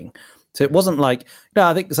was doing. So it wasn't like,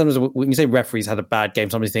 I think sometimes when you say referees had a bad game,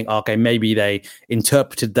 somebody think, okay, maybe they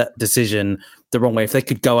interpreted that decision the wrong way. If they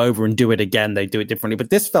could go over and do it again, they'd do it differently. But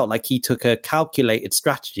this felt like he took a calculated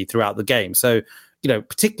strategy throughout the game. So,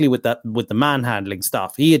 particularly with the manhandling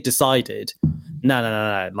stuff, he had decided,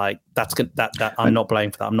 no, like that's good. That I'm not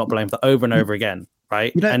blamed for that. I'm not blamed for that over and over again,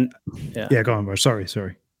 right? Yeah, go on, bro. Sorry.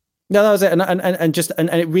 No, that was it. And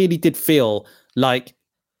it really did feel like,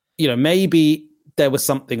 maybe there was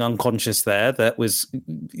something unconscious there that was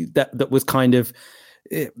kind of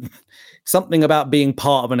something about being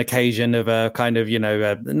part of an occasion of a kind of,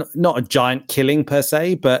 not a giant killing per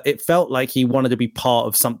se, but it felt like he wanted to be part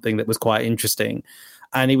of something that was quite interesting.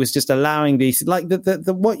 And he was just allowing these, like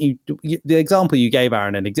the example you gave,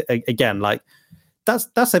 Aaron, and again, like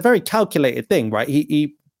that's a very calculated thing, right?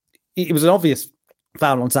 It was an obvious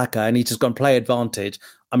foul on Saka and he's just gone play advantage.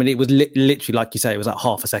 I mean, it was literally, like you say, it was like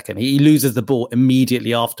half a second. He loses the ball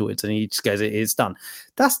immediately afterwards and he just goes, it's done.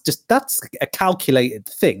 That's a calculated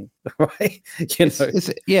thing, right?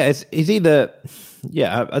 It's either,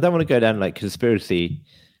 I don't want to go down like conspiracy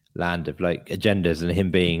land of like agendas and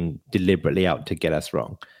him being deliberately out to get us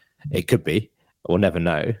wrong. It could be, we'll never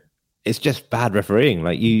know. It's just bad refereeing.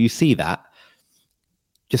 Like you see that,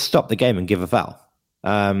 just stop the game and give a foul.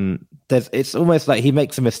 It's almost like he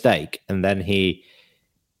makes a mistake and then he's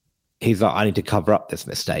like, I need to cover up this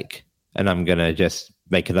mistake and I'm going to just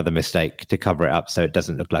make another mistake to cover it up so it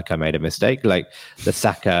doesn't look like I made a mistake. Like the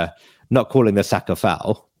Saka, not calling the Saka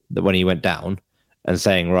foul that when he went down and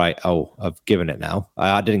saying, right, I've given it now.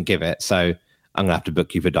 I didn't give it, so I'm going to have to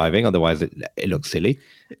book you for diving. Otherwise it looks silly.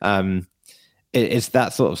 It's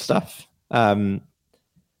that sort of stuff.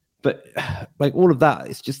 But like all of that,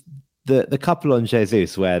 it's just the couple on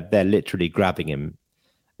Jesus where they're literally grabbing him.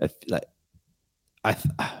 Like I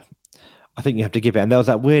think you have to give it. And there was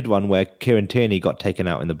that weird one where Kieran Tierney got taken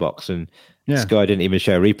out in the box and Sky didn't even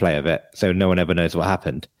show a replay of it. So no one ever knows what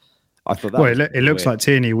happened. I thought that it looks like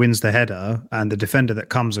Tierney wins the header and the defender that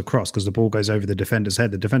comes across, because the ball goes over the defender's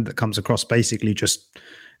head, the defender that comes across basically just,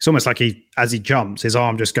 it's almost like as he jumps, his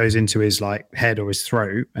arm just goes into his like head or his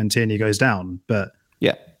throat and Tierney goes down, but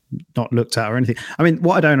not looked at or anything. I mean,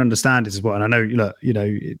 what I don't understand is and I know,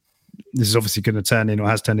 this is obviously going to turn in or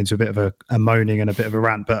has turned into a bit of a moaning and a bit of a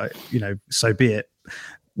rant, but so be it.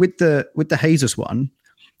 With the Jesus one,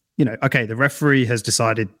 okay, the referee has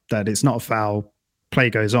decided that it's not a foul, play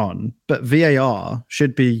goes on, but VAR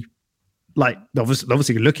should be like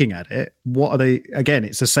obviously looking at it, what are they? Again,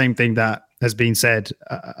 it's the same thing that has been said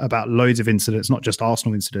about loads of incidents, not just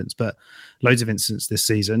Arsenal incidents, but loads of incidents this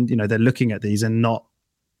season. You know, they're looking at these and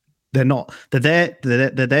they're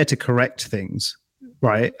there to correct things,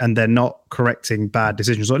 right? And they're not correcting bad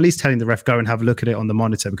decisions, or at least telling the ref, go and have a look at it on the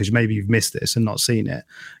monitor because maybe you've missed this and not seen it.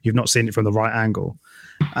 You've not seen it from the right angle.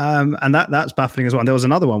 And that's baffling as well. And there was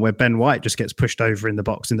another one where Ben White just gets pushed over in the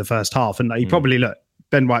box in the first half. And he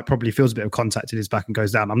Ben White probably feels a bit of contact in his back and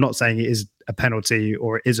goes down. I'm not saying it is a penalty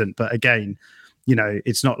or it isn't, but again, you know,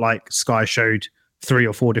 it's not like Sky showed 3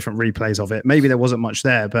 or 4 different replays of it. Maybe there wasn't much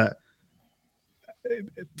there, but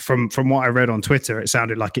from what I read on Twitter, it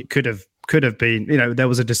sounded like it could have been, you know, there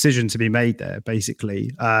was a decision to be made there,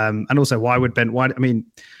 basically. And also, why would Ben White? I mean,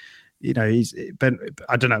 you know,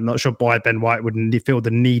 I don't know. I'm not sure why Ben White wouldn't feel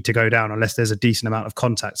the need to go down unless there's a decent amount of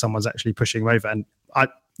contact. Someone's actually pushing him over, and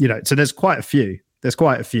so there's quite a few.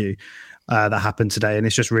 That happened today, and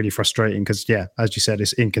it's just really frustrating because, yeah, as you said,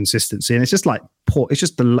 it's inconsistency, and it's just like poor. It's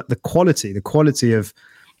just the quality of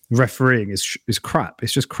refereeing is crap.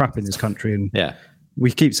 It's just crap in this country, and yeah. We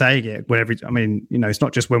keep saying it whenever. I mean, you know, it's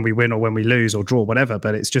not just when we win or when we lose or draw, whatever.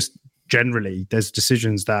 But it's just generally there's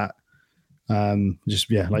decisions that, like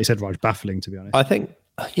you said, Raj, baffling, to be honest. I think,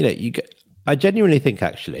 you know, I genuinely think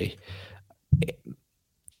actually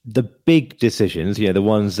the big decisions, you know, the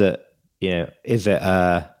ones that, you know, is it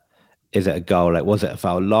a goal? Like, was it a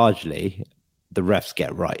foul? Largely, the refs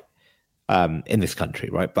get right in this country,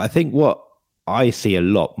 right? But I think what I see a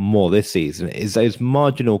lot more this season is those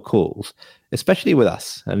marginal calls, especially with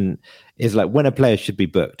us, and is like when a player should be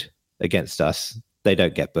booked against us, they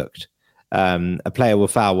don't get booked. A player will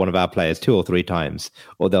foul one of our players 2 or 3 times,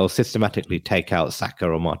 or they'll systematically take out Saka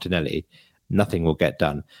or Martinelli. Nothing will get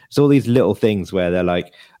done. It's all these little things where they're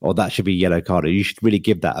like, oh, that should be yellow card, or you should really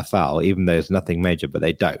give that a foul, even though it's nothing major, but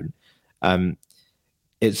they don't.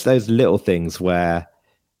 It's those little things where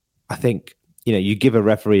I think, you know, you give a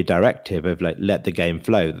referee a directive of like, let the game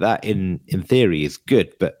flow. That in theory is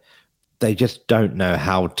good, but they just don't know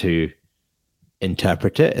how to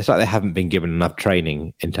interpret it. It's like they haven't been given enough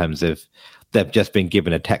training in terms of they've just been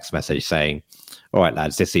given a text message saying, all right,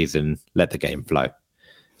 lads, this season, let the game flow.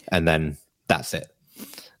 And then that's it.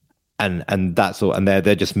 And that's all. And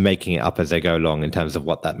they're just making it up as they go along in terms of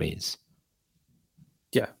what that means.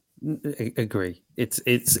 Yeah, I agree. It's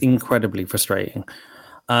incredibly frustrating.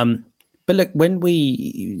 But look, when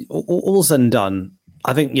we all said and done,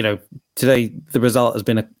 I think, you know, today the result has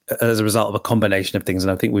been as a result of a combination of things,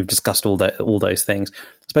 and I think we've discussed all those things.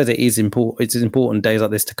 I suppose it is important. It's important days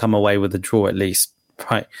like this to come away with a draw at least,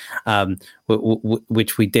 right?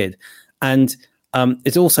 Which we did, and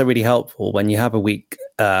it's also really helpful when you have a week,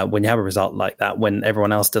 when you have a result like that, when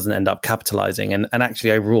everyone else doesn't end up capitalizing. And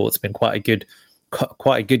actually, overall, it's been quite a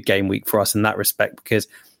good game week for us in that respect, because,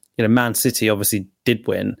 you know, Man City obviously did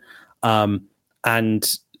win. But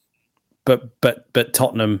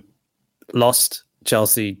Tottenham lost,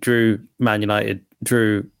 Chelsea drew, Man United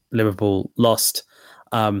drew, Liverpool lost.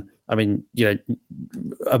 I mean, you know,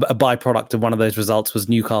 a byproduct of one of those results was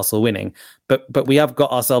Newcastle winning. But we have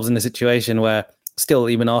got ourselves in a situation where still,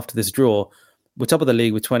 even after this draw, we're top of the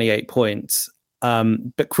league with 28 points.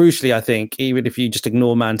 But crucially, I think, even if you just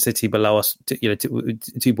ignore Man City below us,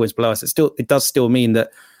 2 points below us, it does still mean that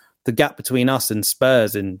the gap between us and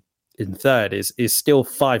Spurs in third is still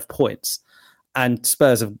 5 points, and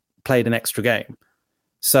Spurs have played an extra game,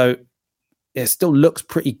 so it still looks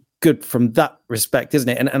pretty good from that respect, isn't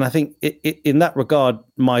it? And I think in that regard,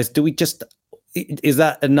 Mize, is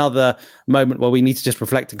that another moment where we need to just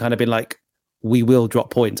reflect and kind of be like, we will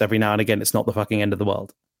drop points every now and again. It's not the fucking end of the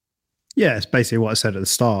world. Yeah, it's basically what I said at the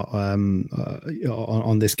start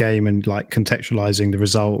on this game, and like contextualizing the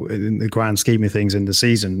result in the grand scheme of things in the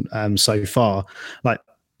season so far. Like,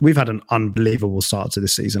 we've had an unbelievable start to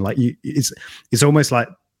this season. Like, it's almost like,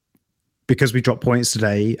 because we dropped points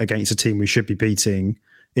today against a team we should be beating,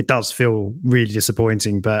 it does feel really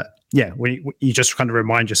disappointing. But yeah, you just kind of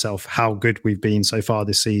remind yourself how good we've been so far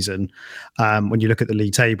this season when you look at the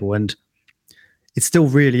league table. And it's still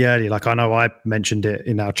really early. Like, I know I mentioned it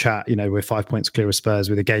in our chat, you know, we're 5 points clear of Spurs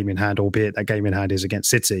with a game in hand, albeit that game in hand is against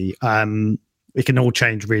City. It can all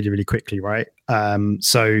change really, really quickly, right?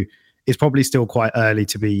 So it's probably still quite early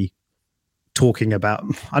to be talking about.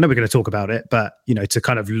 I know we're going to talk about it, but, you know, to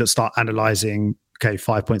kind of start analysing, okay,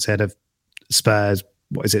 5 points ahead of Spurs,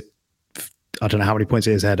 what is it? I don't know how many points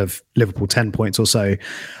it is ahead of Liverpool, 10 points or so.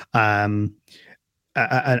 And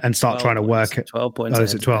start trying to work it. 12 points. Oh,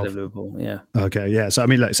 is it 12? Liverpool, yeah. Okay, yeah. So I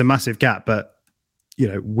mean, look, it's a massive gap, but, you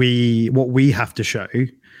know, what we have to show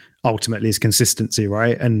ultimately is consistency,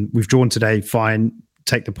 right? And we've drawn today, fine,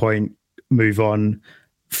 take the point. move on.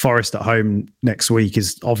 Forest at home next week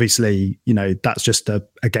is obviously, that's just a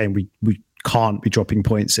game we can't be dropping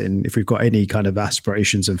points in if we've got any kind of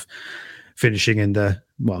aspirations of finishing in the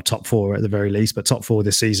top 4 at the very least, but top 4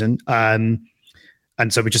 this season. And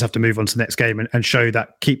so we just have to move on to the next game and show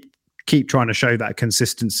that, keep trying to show that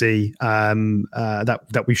consistency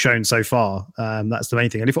that we've shown so far. That's the main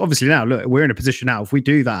thing. And if obviously now, look, we're in a position now, if we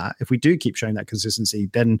do keep showing that consistency,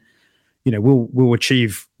 then we'll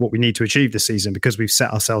achieve what we need to achieve this season, because we've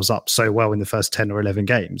set ourselves up so well in the first 10 or 11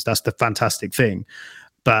 games. That's the fantastic thing.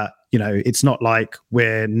 But, it's not like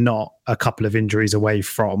we're not a couple of injuries away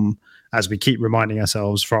from, as we keep reminding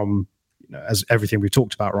ourselves from, as everything we've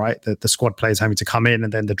talked about, right? The squad players having to come in,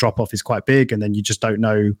 and then the drop off is quite big, and then you just don't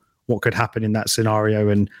know what could happen in that scenario.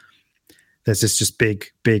 And there's this just big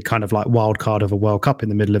kind of like wild card of a World Cup in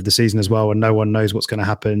the middle of the season as well, and no one knows what's going to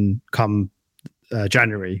happen come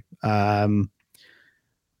January.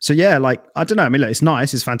 So yeah, like, I don't know. I mean, look, it's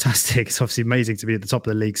nice. It's fantastic. It's obviously amazing to be at the top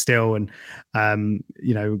of the league still. And,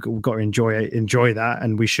 we've got to enjoy that.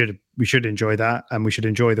 And we should enjoy that. And we should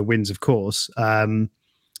enjoy the wins, of course.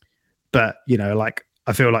 But,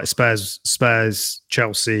 I feel like Spurs,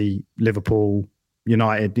 Chelsea, Liverpool,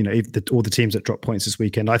 United, all the teams that drop points this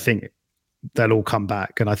weekend, I think they'll all come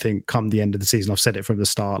back. And I think come the end of the season, I've said it from the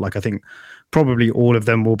start, like, I think probably all of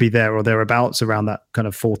them will be there or thereabouts around that kind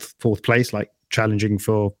of fourth place, like challenging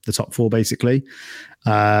for the top 4, basically.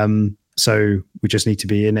 So we just need to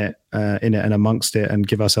be in it and amongst it, and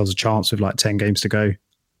give ourselves a chance with like 10 games to go.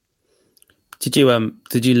 Did you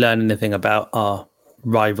learn anything about our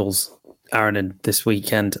rivals, Aaron, this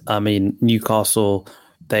weekend? I mean, Newcastle,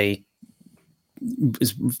 for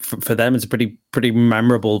them, it's a pretty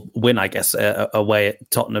memorable win, I guess, away at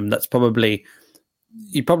Tottenham. That's probably,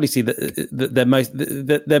 you probably see their most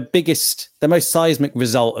seismic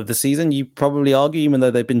result of the season. You probably argue, even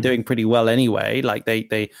though they've been doing pretty well anyway. Like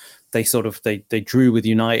they drew with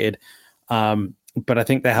United, but I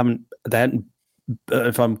think they hadn't.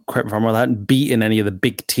 If I'm correct, if I'm wrong, they hadn't beaten any of the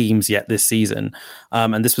big teams yet this season,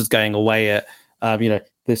 and this was going away at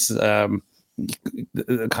this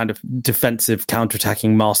kind of defensive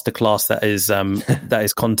counter-attacking masterclass that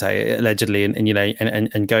is Conte allegedly,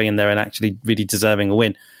 and going in there and actually really deserving a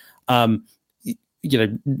win. Not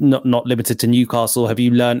limited to Newcastle. Have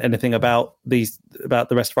you learned anything about the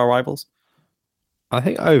rest of our rivals? I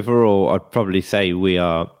think overall, I'd probably say we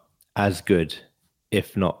are as good,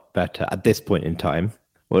 if not better, at this point in time,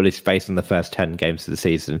 or at least based on the first 10 games of the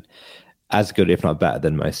season, as good, if not better,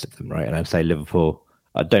 than most of them, right? And I'd say Liverpool,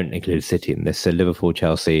 I don't include City in this, so Liverpool,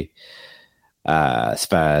 Chelsea,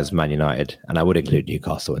 Spurs, Man United, and I would include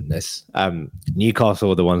Newcastle in this.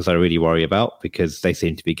 Newcastle are the ones I really worry about, because they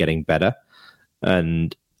seem to be getting better.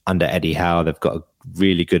 And under Eddie Howe, they've got a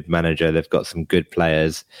really good manager. They've got some good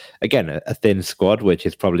players. Again, a thin squad, which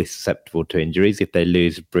is probably susceptible to injuries. If they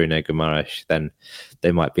lose Bruno Guimaraes, then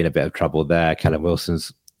they might be in a bit of trouble there. Callum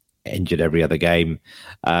Wilson's injured every other game.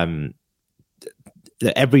 Every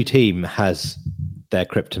team has their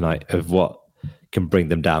kryptonite of what can bring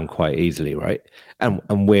them down quite easily, right? And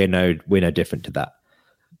we're no different to that.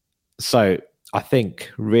 So I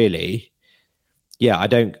think really, yeah, I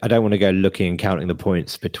don't want to go looking and counting the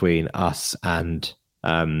points between us and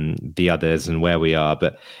the others and where we are,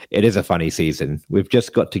 but it is a funny season. We've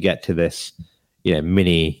just got to get to this,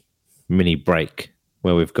 mini break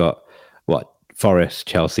where we've got Forest,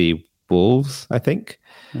 Chelsea, Wolves, I think.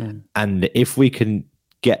 Mm. And if we can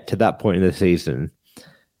get to that point in the season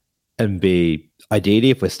and be, ideally,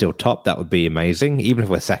 if we're still top, that would be amazing. Even if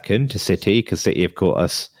we're second to City, because City have caught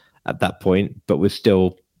us at that point, but we're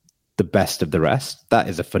still the best of the rest. That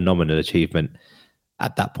is a phenomenal achievement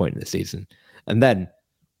at that point in the season. And then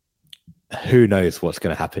who knows what's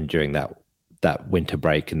going to happen during that winter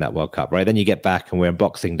break and that World Cup, right? Then you get back and we're on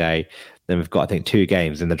Boxing Day. Then we've got, I think, 2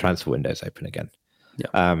 games and the transfer window's open again.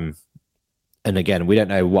 Yeah. And again, we don't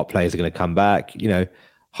know what players are going to come back.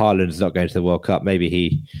 Haaland's not going to the World Cup.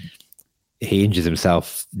 Maybe he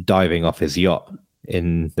injures diving off his yacht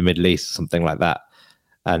in the Middle East, something like that.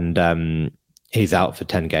 And he's out for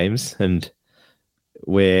 10 games and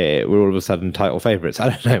we're all of a sudden title favourites. I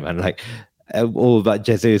don't know, man. Like all about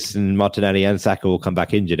Jesus and Martinelli and Saka will come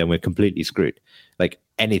back injured and we're completely screwed. Like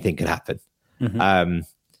anything can happen. Mm-hmm.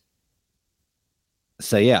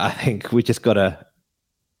 So yeah, I think we just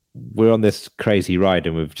we're on this crazy ride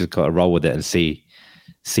and we've just got to roll with it and see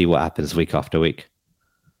what happens week after week.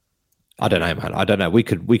 I don't know, man. I don't know. We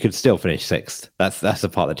could still finish 6th. That's the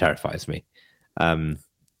part that terrifies me.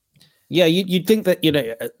 Yeah, you'd think that,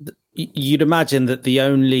 you'd imagine that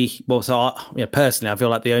personally, I feel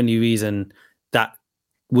like the only reason that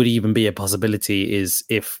would even be a possibility is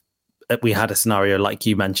if we had a scenario like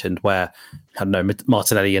you mentioned where, I don't know,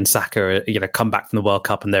 Martinelli and Saka, come back from the World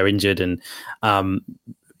Cup and they're injured, and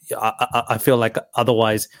I feel like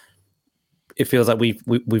otherwise it feels like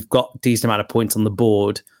we've got a decent amount of points on the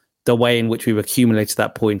board. The way in which we've accumulated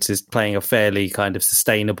that points is playing a fairly kind of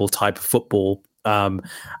sustainable type of football. You'd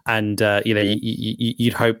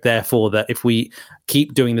hope therefore that if we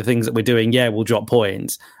keep doing the things that we're doing, we'll drop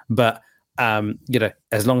points. But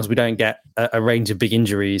as long as we don't get a range of big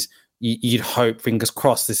injuries, you'd hope, fingers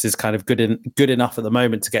crossed, this is kind of good enough at the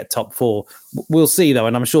moment to get top 4. We'll see though,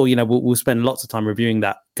 and I'm sure we'll spend lots of time reviewing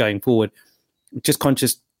that going forward. Just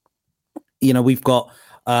conscious, we've got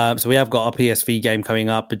so we have got our PSV game coming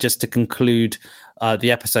up, but just to conclude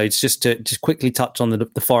the episodes, just quickly touch on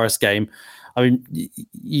the Forest game. I mean,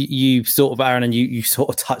 you sort of, Aaron, and you sort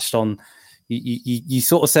of touched on. You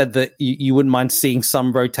sort of said that you wouldn't mind seeing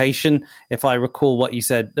some rotation, if I recall what you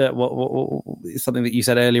said. Something that you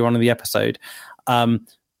said earlier on in the episode.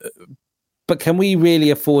 But can we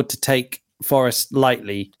really afford to take Forest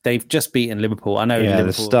lightly? They've just beaten Liverpool. I know. Yeah, Liverpool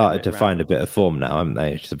they've started to find a bit of form now, haven't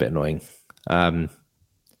they? Which is a bit annoying.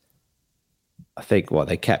 I think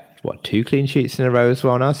they kept 2 clean sheets in a row as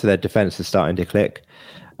well now, so their defence is starting to click.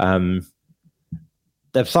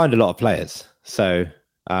 They've signed a lot of players, so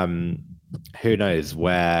who knows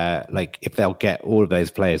where, if they'll get all of those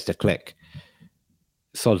players to click.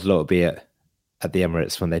 Sod's law will be at the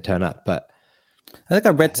Emirates when they turn up. But I think I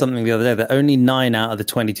read something the other day that only 9 out of the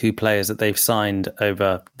 22 players that they've signed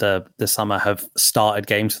over the summer have started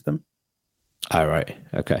games for them. Oh, right.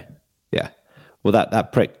 Okay. Yeah. Well,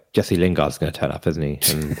 that prick Jesse Lingard's going to turn up, isn't he?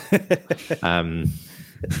 And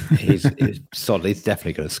he's solid. He's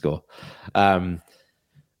definitely going to score.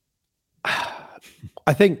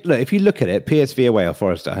 I think, look, if you look at it, PSV away or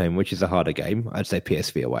Forest at home, which is a harder game, I'd say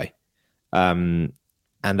PSV away. And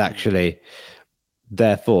actually,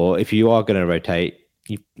 therefore, if you are going to rotate,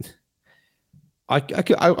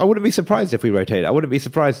 I wouldn't be surprised if we rotate. I wouldn't be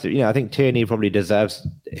surprised. I think Tierney probably deserves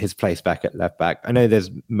his place back at left back. I know there's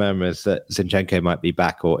murmurs that Zinchenko might be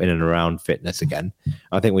back or in and around fitness again.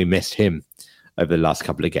 I think we missed him over the last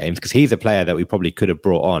couple of games because he's a player that we probably could have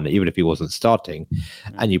brought on even if he wasn't starting.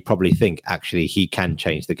 And you probably think actually he can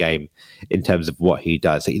change the game in terms of what he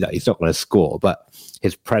does. He's not going to score, but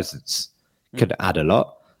his presence could add a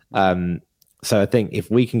lot. So I think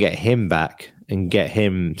if we can get him back and get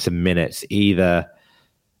him some minutes either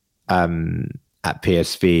at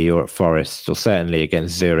PSV or at Forest or certainly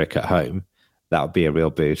against Zurich at home, that would be a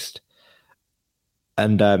real boost.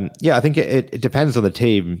 And I think it depends on the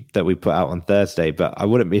team that we put out on Thursday, but I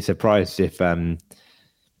wouldn't be surprised if,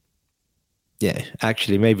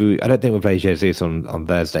 actually maybe I don't think we'll play Jesus on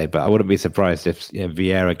Thursday, but I wouldn't be surprised if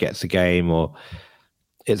Vieira gets a game. Or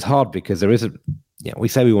it's hard because there isn't. We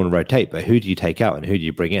say we want to rotate, but who do you take out and who do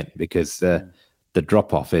you bring in? Because the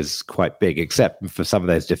drop off is quite big, except for some of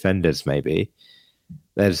those defenders. Maybe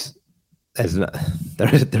there isn't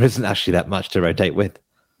actually that much to rotate with.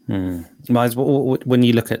 When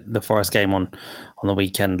you look at the Forest game on the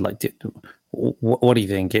weekend, what do you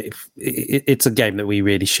think? It's a game that we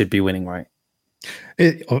really should be winning, right?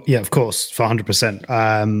 Of course, for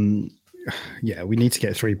 100%. We need to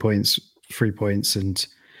get 3 points, and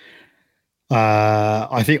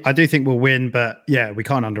I do think we'll win. But we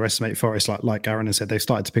can't underestimate Forest. Like Aaron has said, they've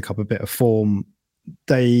started to pick up a bit of form.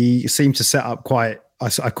 They seem to set up quite.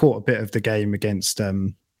 I caught a bit of the game against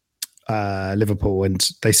Liverpool, and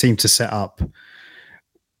they seem to set up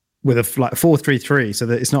with a 4-3-3, so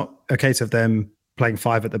that it's not a case of them playing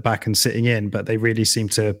 5 at the back and sitting in, but they really seem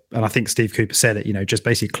to, and I think Steve Cooper said it, just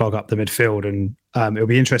basically clog up the midfield. And it'll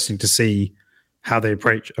be interesting to see how they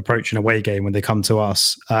approach an away game when they come to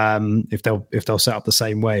us, if they'll set up the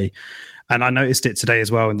same way. And I noticed it today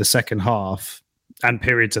as well in the second half and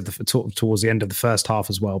periods of towards the end of the first half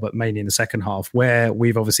as well, but mainly in the second half, where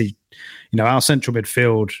we've obviously, our central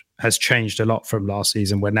midfield has changed a lot from last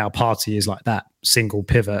season, where now Partey is like that single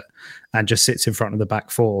pivot and just sits in front of the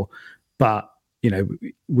back 4. But,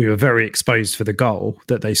 we were very exposed for the goal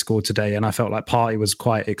that they scored today, and I felt like Partey was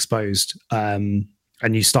quite exposed. And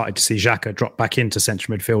you started to see Xhaka drop back into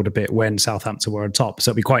central midfield a bit when Southampton were on top. So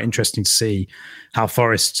it'll be quite interesting to see how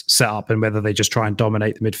Forest set up and whether they just try and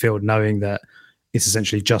dominate the midfield, knowing that it's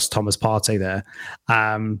essentially just Thomas Partey there.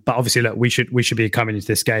 But obviously, look, we should be coming into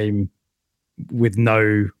this game with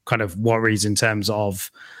no kind of worries in terms of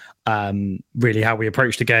really how we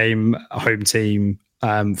approach the game. A home team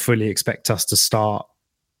fully expect us to start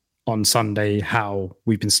on Sunday how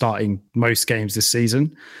we've been starting most games this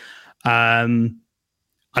season.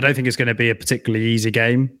 I don't think it's going to be a particularly easy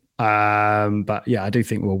game, but I do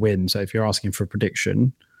think we'll win. So if you're asking for a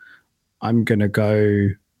prediction, I'm going to go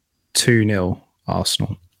 2-0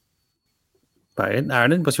 Arsenal. Right,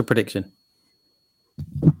 Aaron, what's your prediction?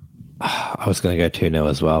 I was going to go 2-0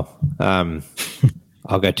 as well.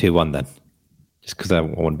 I'll go 2-1 then, just because I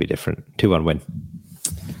want to be different. 2-1 win.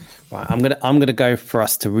 Right, I'm gonna go for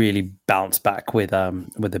us to really bounce back with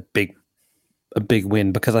a big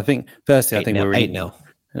win, because I think firstly I think we're 8-0.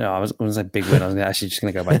 No, I was going to say big win. I was actually just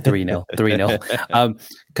going to go by 3-0, 3-0.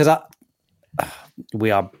 Because I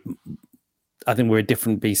think we're a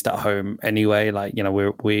different beast at home anyway. Like, you know, I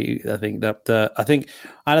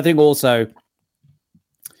think also,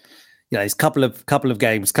 you know, it's couple of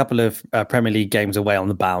games, couple of Premier League games away on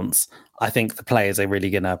the bounce. I think the players are really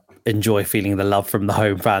going to enjoy feeling the love from the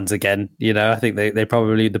home fans again. You know, I think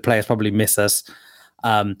the players probably miss us.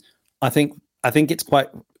 I think it's quite,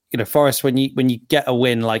 you know, Forest, when you get a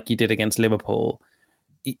win like you did against Liverpool,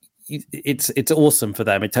 it's awesome for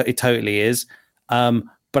them. It totally is.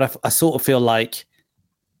 But I sort of feel like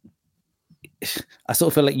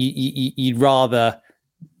you'd rather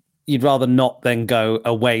not then go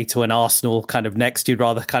away to an Arsenal kind of next. You'd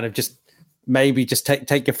rather kind of just maybe just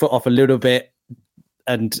take your foot off a little bit,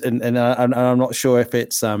 and I'm not sure if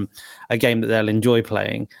it's a game that they'll enjoy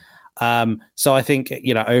playing. So I think,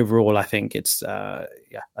 you know, overall, I think it's I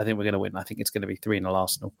think we're going to win. I think it's going to be 3-0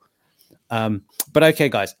 Arsenal. But okay,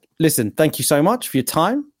 guys, listen, thank you so much for your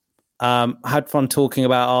time. Had fun talking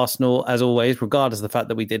about Arsenal as always, regardless of the fact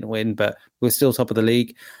that we didn't win, but we're still top of the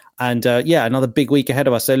league. And another big week ahead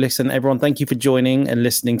of us. So listen, everyone, thank you for joining and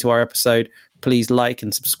listening to our episode. Please like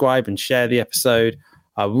and subscribe and share the episode.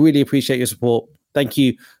 I really appreciate your support. Thank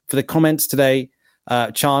you for the comments today.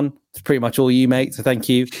 Chan, it's pretty much all you, mate. So thank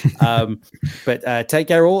you. But take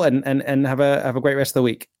care all, and have a great rest of the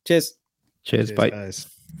week. Cheers. Cheers, bye. Guys.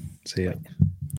 See ya.